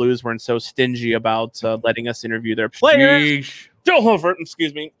maybe the Blues weren't so stingy about letting us interview their players.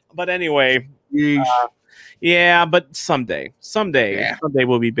 Excuse me. But anyway, yeah, but someday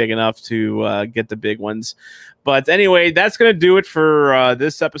we'll be big enough to get the big ones. But anyway, that's going to do it for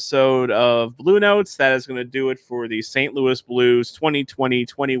this episode of Bluenotes. That is going to do it for the St. Louis Blues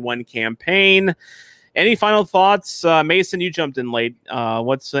 2020-21 campaign. Any final thoughts? Mason, you jumped in late.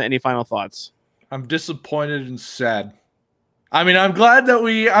 What's any final thoughts? I'm disappointed and sad. I mean, I'm glad that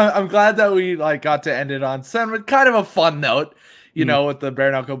we got to end it on kind of a fun note, with the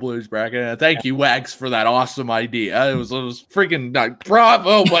Bare Knuckle Blues bracket. And thank you, Wags, for that awesome idea. It was freaking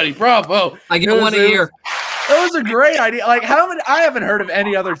bravo, buddy, bravo. I get one a year. It was a great idea. Like, how many? I haven't heard of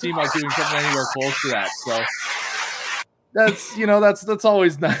any other team like doing something anywhere close to that. So that's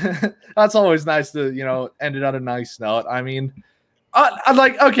always nice. That's always nice to end it on a nice note. I mean.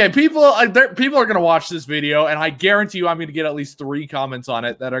 People are going to watch this video, and I guarantee you I'm going to get at least 3 comments on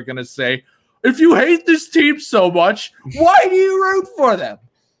it that are going to say, if you hate this team so much, why do you root for them?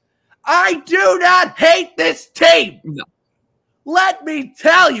 I do not hate this team. No. Let me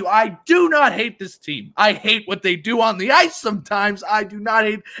tell you, I do not hate this team. I hate what they do on the ice sometimes. I do not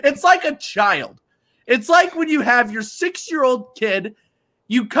hate. It's like a child. It's like when you have your 6-year-old kid,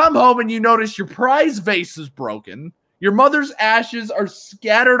 you come home and you notice your prize vase is broken. Your mother's ashes are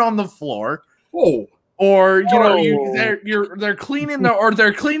scattered on the floor. Oh, or they're cleaning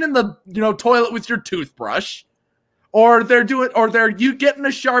the toilet with your toothbrush, or you getting a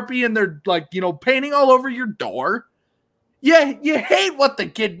Sharpie and they're painting all over your door. Yeah, you hate what the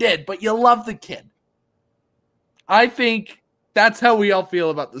kid did, but you love the kid. I think that's how we all feel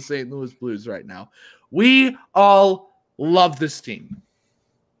about the St. Louis Blues right now. We all Love this team.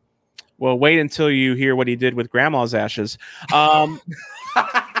 Well, wait until you hear what he did with Grandma's ashes.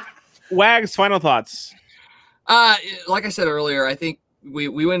 Wags, final thoughts. Like I said earlier, I think we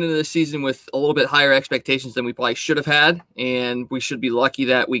went into the season with a little bit higher expectations than we probably should have had, and we should be lucky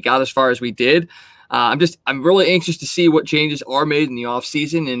that we got as far as we did. I'm really anxious to see what changes are made in the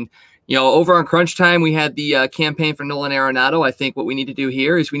offseason. And, over on Crunch Time, we had the campaign for Nolan Arenado. I think what we need to do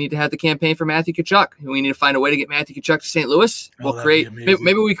here is we need to have the campaign for Matthew Tkachuk. We need to find a way to get Matthew Tkachuk to St. Louis.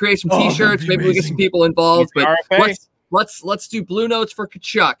 Maybe we create some T-shirts. Maybe we get some people involved. But let's do Bluenotes for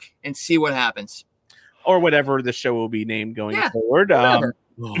Tkachuk and see what happens. Or whatever the show will be named going forward.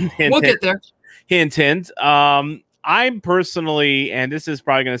 We'll get there. Hint, hint. I'm personally, and this is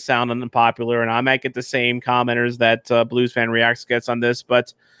probably going to sound unpopular, and I might get the same commenters that Blues Fan Reacts gets on this,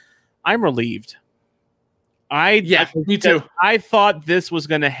 but I'm relieved. Me too. I thought this was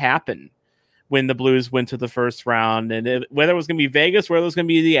going to happen when the Blues went to the first round, and whether it was going to be Vegas, whether it was going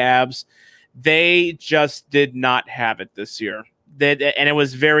to be the Avs, they just did not have it this year. And it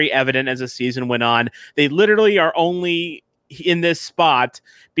was very evident as the season went on. They literally are only in this spot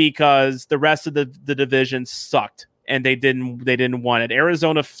because the rest of the division sucked and they didn't want it.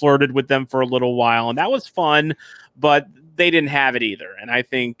 Arizona flirted with them for a little while, and that was fun, but they didn't have it either. And I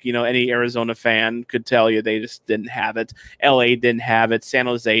think, any Arizona fan could tell you they just didn't have it. LA didn't have it. San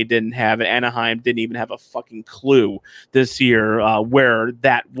Jose didn't have it. Anaheim didn't even have a fucking clue this year where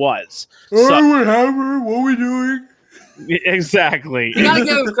that was. What are we doing? Exactly. You gotta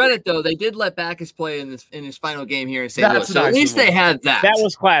give him credit though. They did let Backus play in his final game here in St. Louis. So at least they had that. That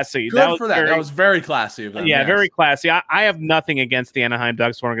was classy. That was very classy of them. Yeah, yes. Very classy. I have nothing against the Anaheim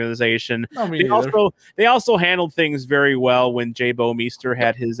Ducks organization. No, me neither. They also handled things very well when Jay Bouwmeester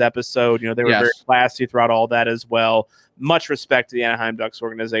had his episode. They were very classy throughout all that as well. Much respect to the Anaheim Ducks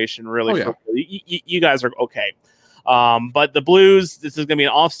organization. Really, you guys are okay. But the Blues, this is going to be an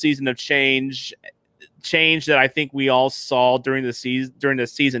off season of change that I think we all saw during the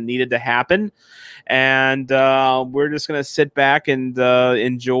season needed to happen, and we're just going to sit back and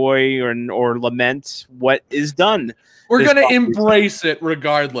enjoy or lament what is done. We're going to embrace it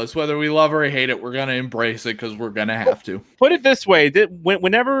regardless, whether we love or hate it. We're going to embrace it because we're going to have to. Put it this way: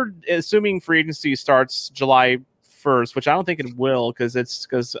 whenever, assuming free agency starts July 1st, which I don't think it will, because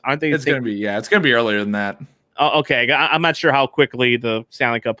I think it's going to be it's going to be earlier than that. Okay, I'm not sure how quickly the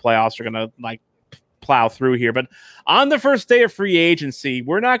Stanley Cup playoffs are going to plow through here, but on the first day of free agency,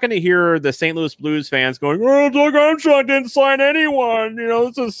 we're not going to hear the St. Louis Blues fans going, "Oh, Doug Armstrong didn't sign anyone.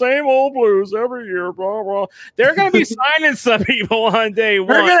 It's the same old Blues every year." Blah blah. They're going to be signing some people on day one.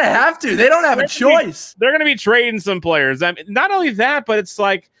 They're going to have to. They don't have a choice. They're going to be trading some players. I mean, not only that, but it's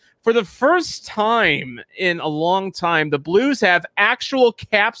like for the first time in a long time, the Blues have actual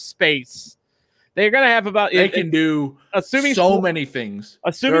cap space. They're going to have can do many things.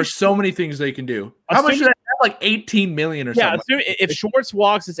 There are so many things they can do. How much do they have? Like 18 million or something. If Schwartz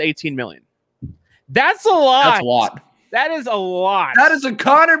walks, it's 18 million. That's a lot. That's a lot. That is a lot. That is a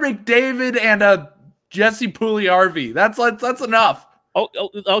Connor McDavid and a Jesse Puljujarvi. That's enough. Oh,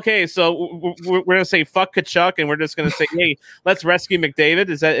 okay. So we're going to say fuck Tkachuk, and we're just going to say, hey, let's rescue McDavid.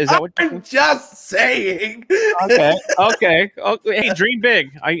 Is that what I'm just saying? Okay. Hey, dream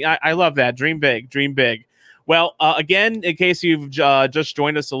big. I love that. Dream big. Well, again, in case you've just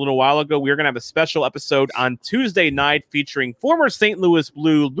joined us a little while ago, we're going to have a special episode on Tuesday night featuring former St. Louis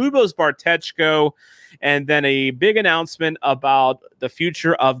Blue Lubos Bartechko, and then a big announcement about the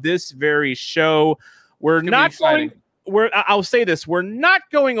future of this very show. I'll say this: we're not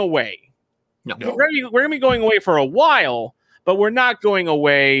going away. No. We're going to be going away for a while, but we're not going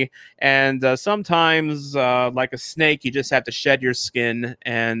away. And sometimes, like a snake, you just have to shed your skin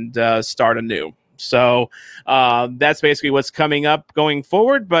and start anew. So that's basically what's coming up going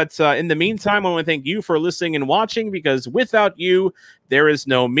forward. But in the meantime, I want to thank you for listening and watching, because without you, there is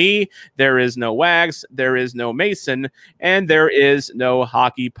no me, there is no Wags, there is no Mason, and there is no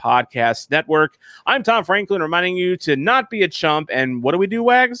Hockey Podcast Network. I'm Tom Franklin, reminding you to not be a chump. And what do we do,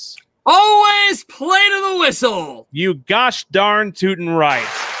 Wags? Always play to the whistle. You gosh darn tootin' right.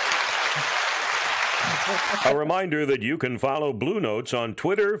 A reminder that you can follow Bluenotes on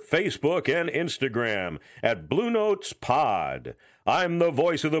Twitter, Facebook, and Instagram at Bluenotes Pod. I'm the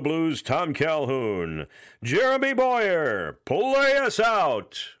voice of the Blues, Tom Calhoun. Jeremy Boyer, play us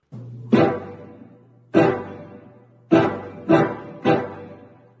out.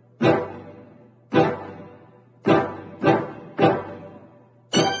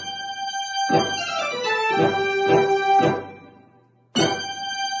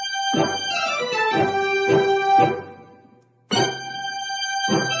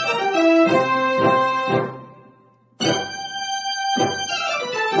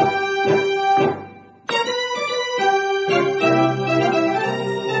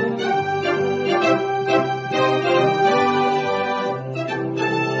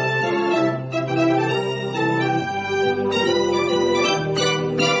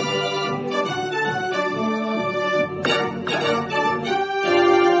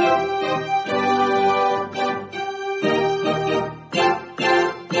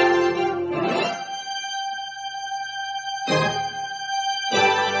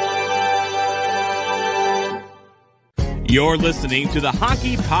 You're listening to the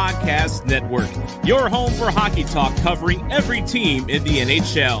Hockey Podcast Network, your home for hockey talk covering every team in the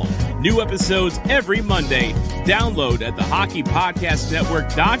NHL. New episodes every Monday. Download at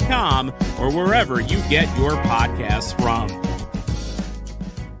thehockeypodcastnetwork.com or wherever you get your podcasts from.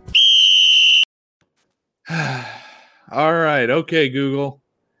 All right. Okay, Google.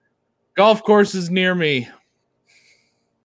 Golf courses near me.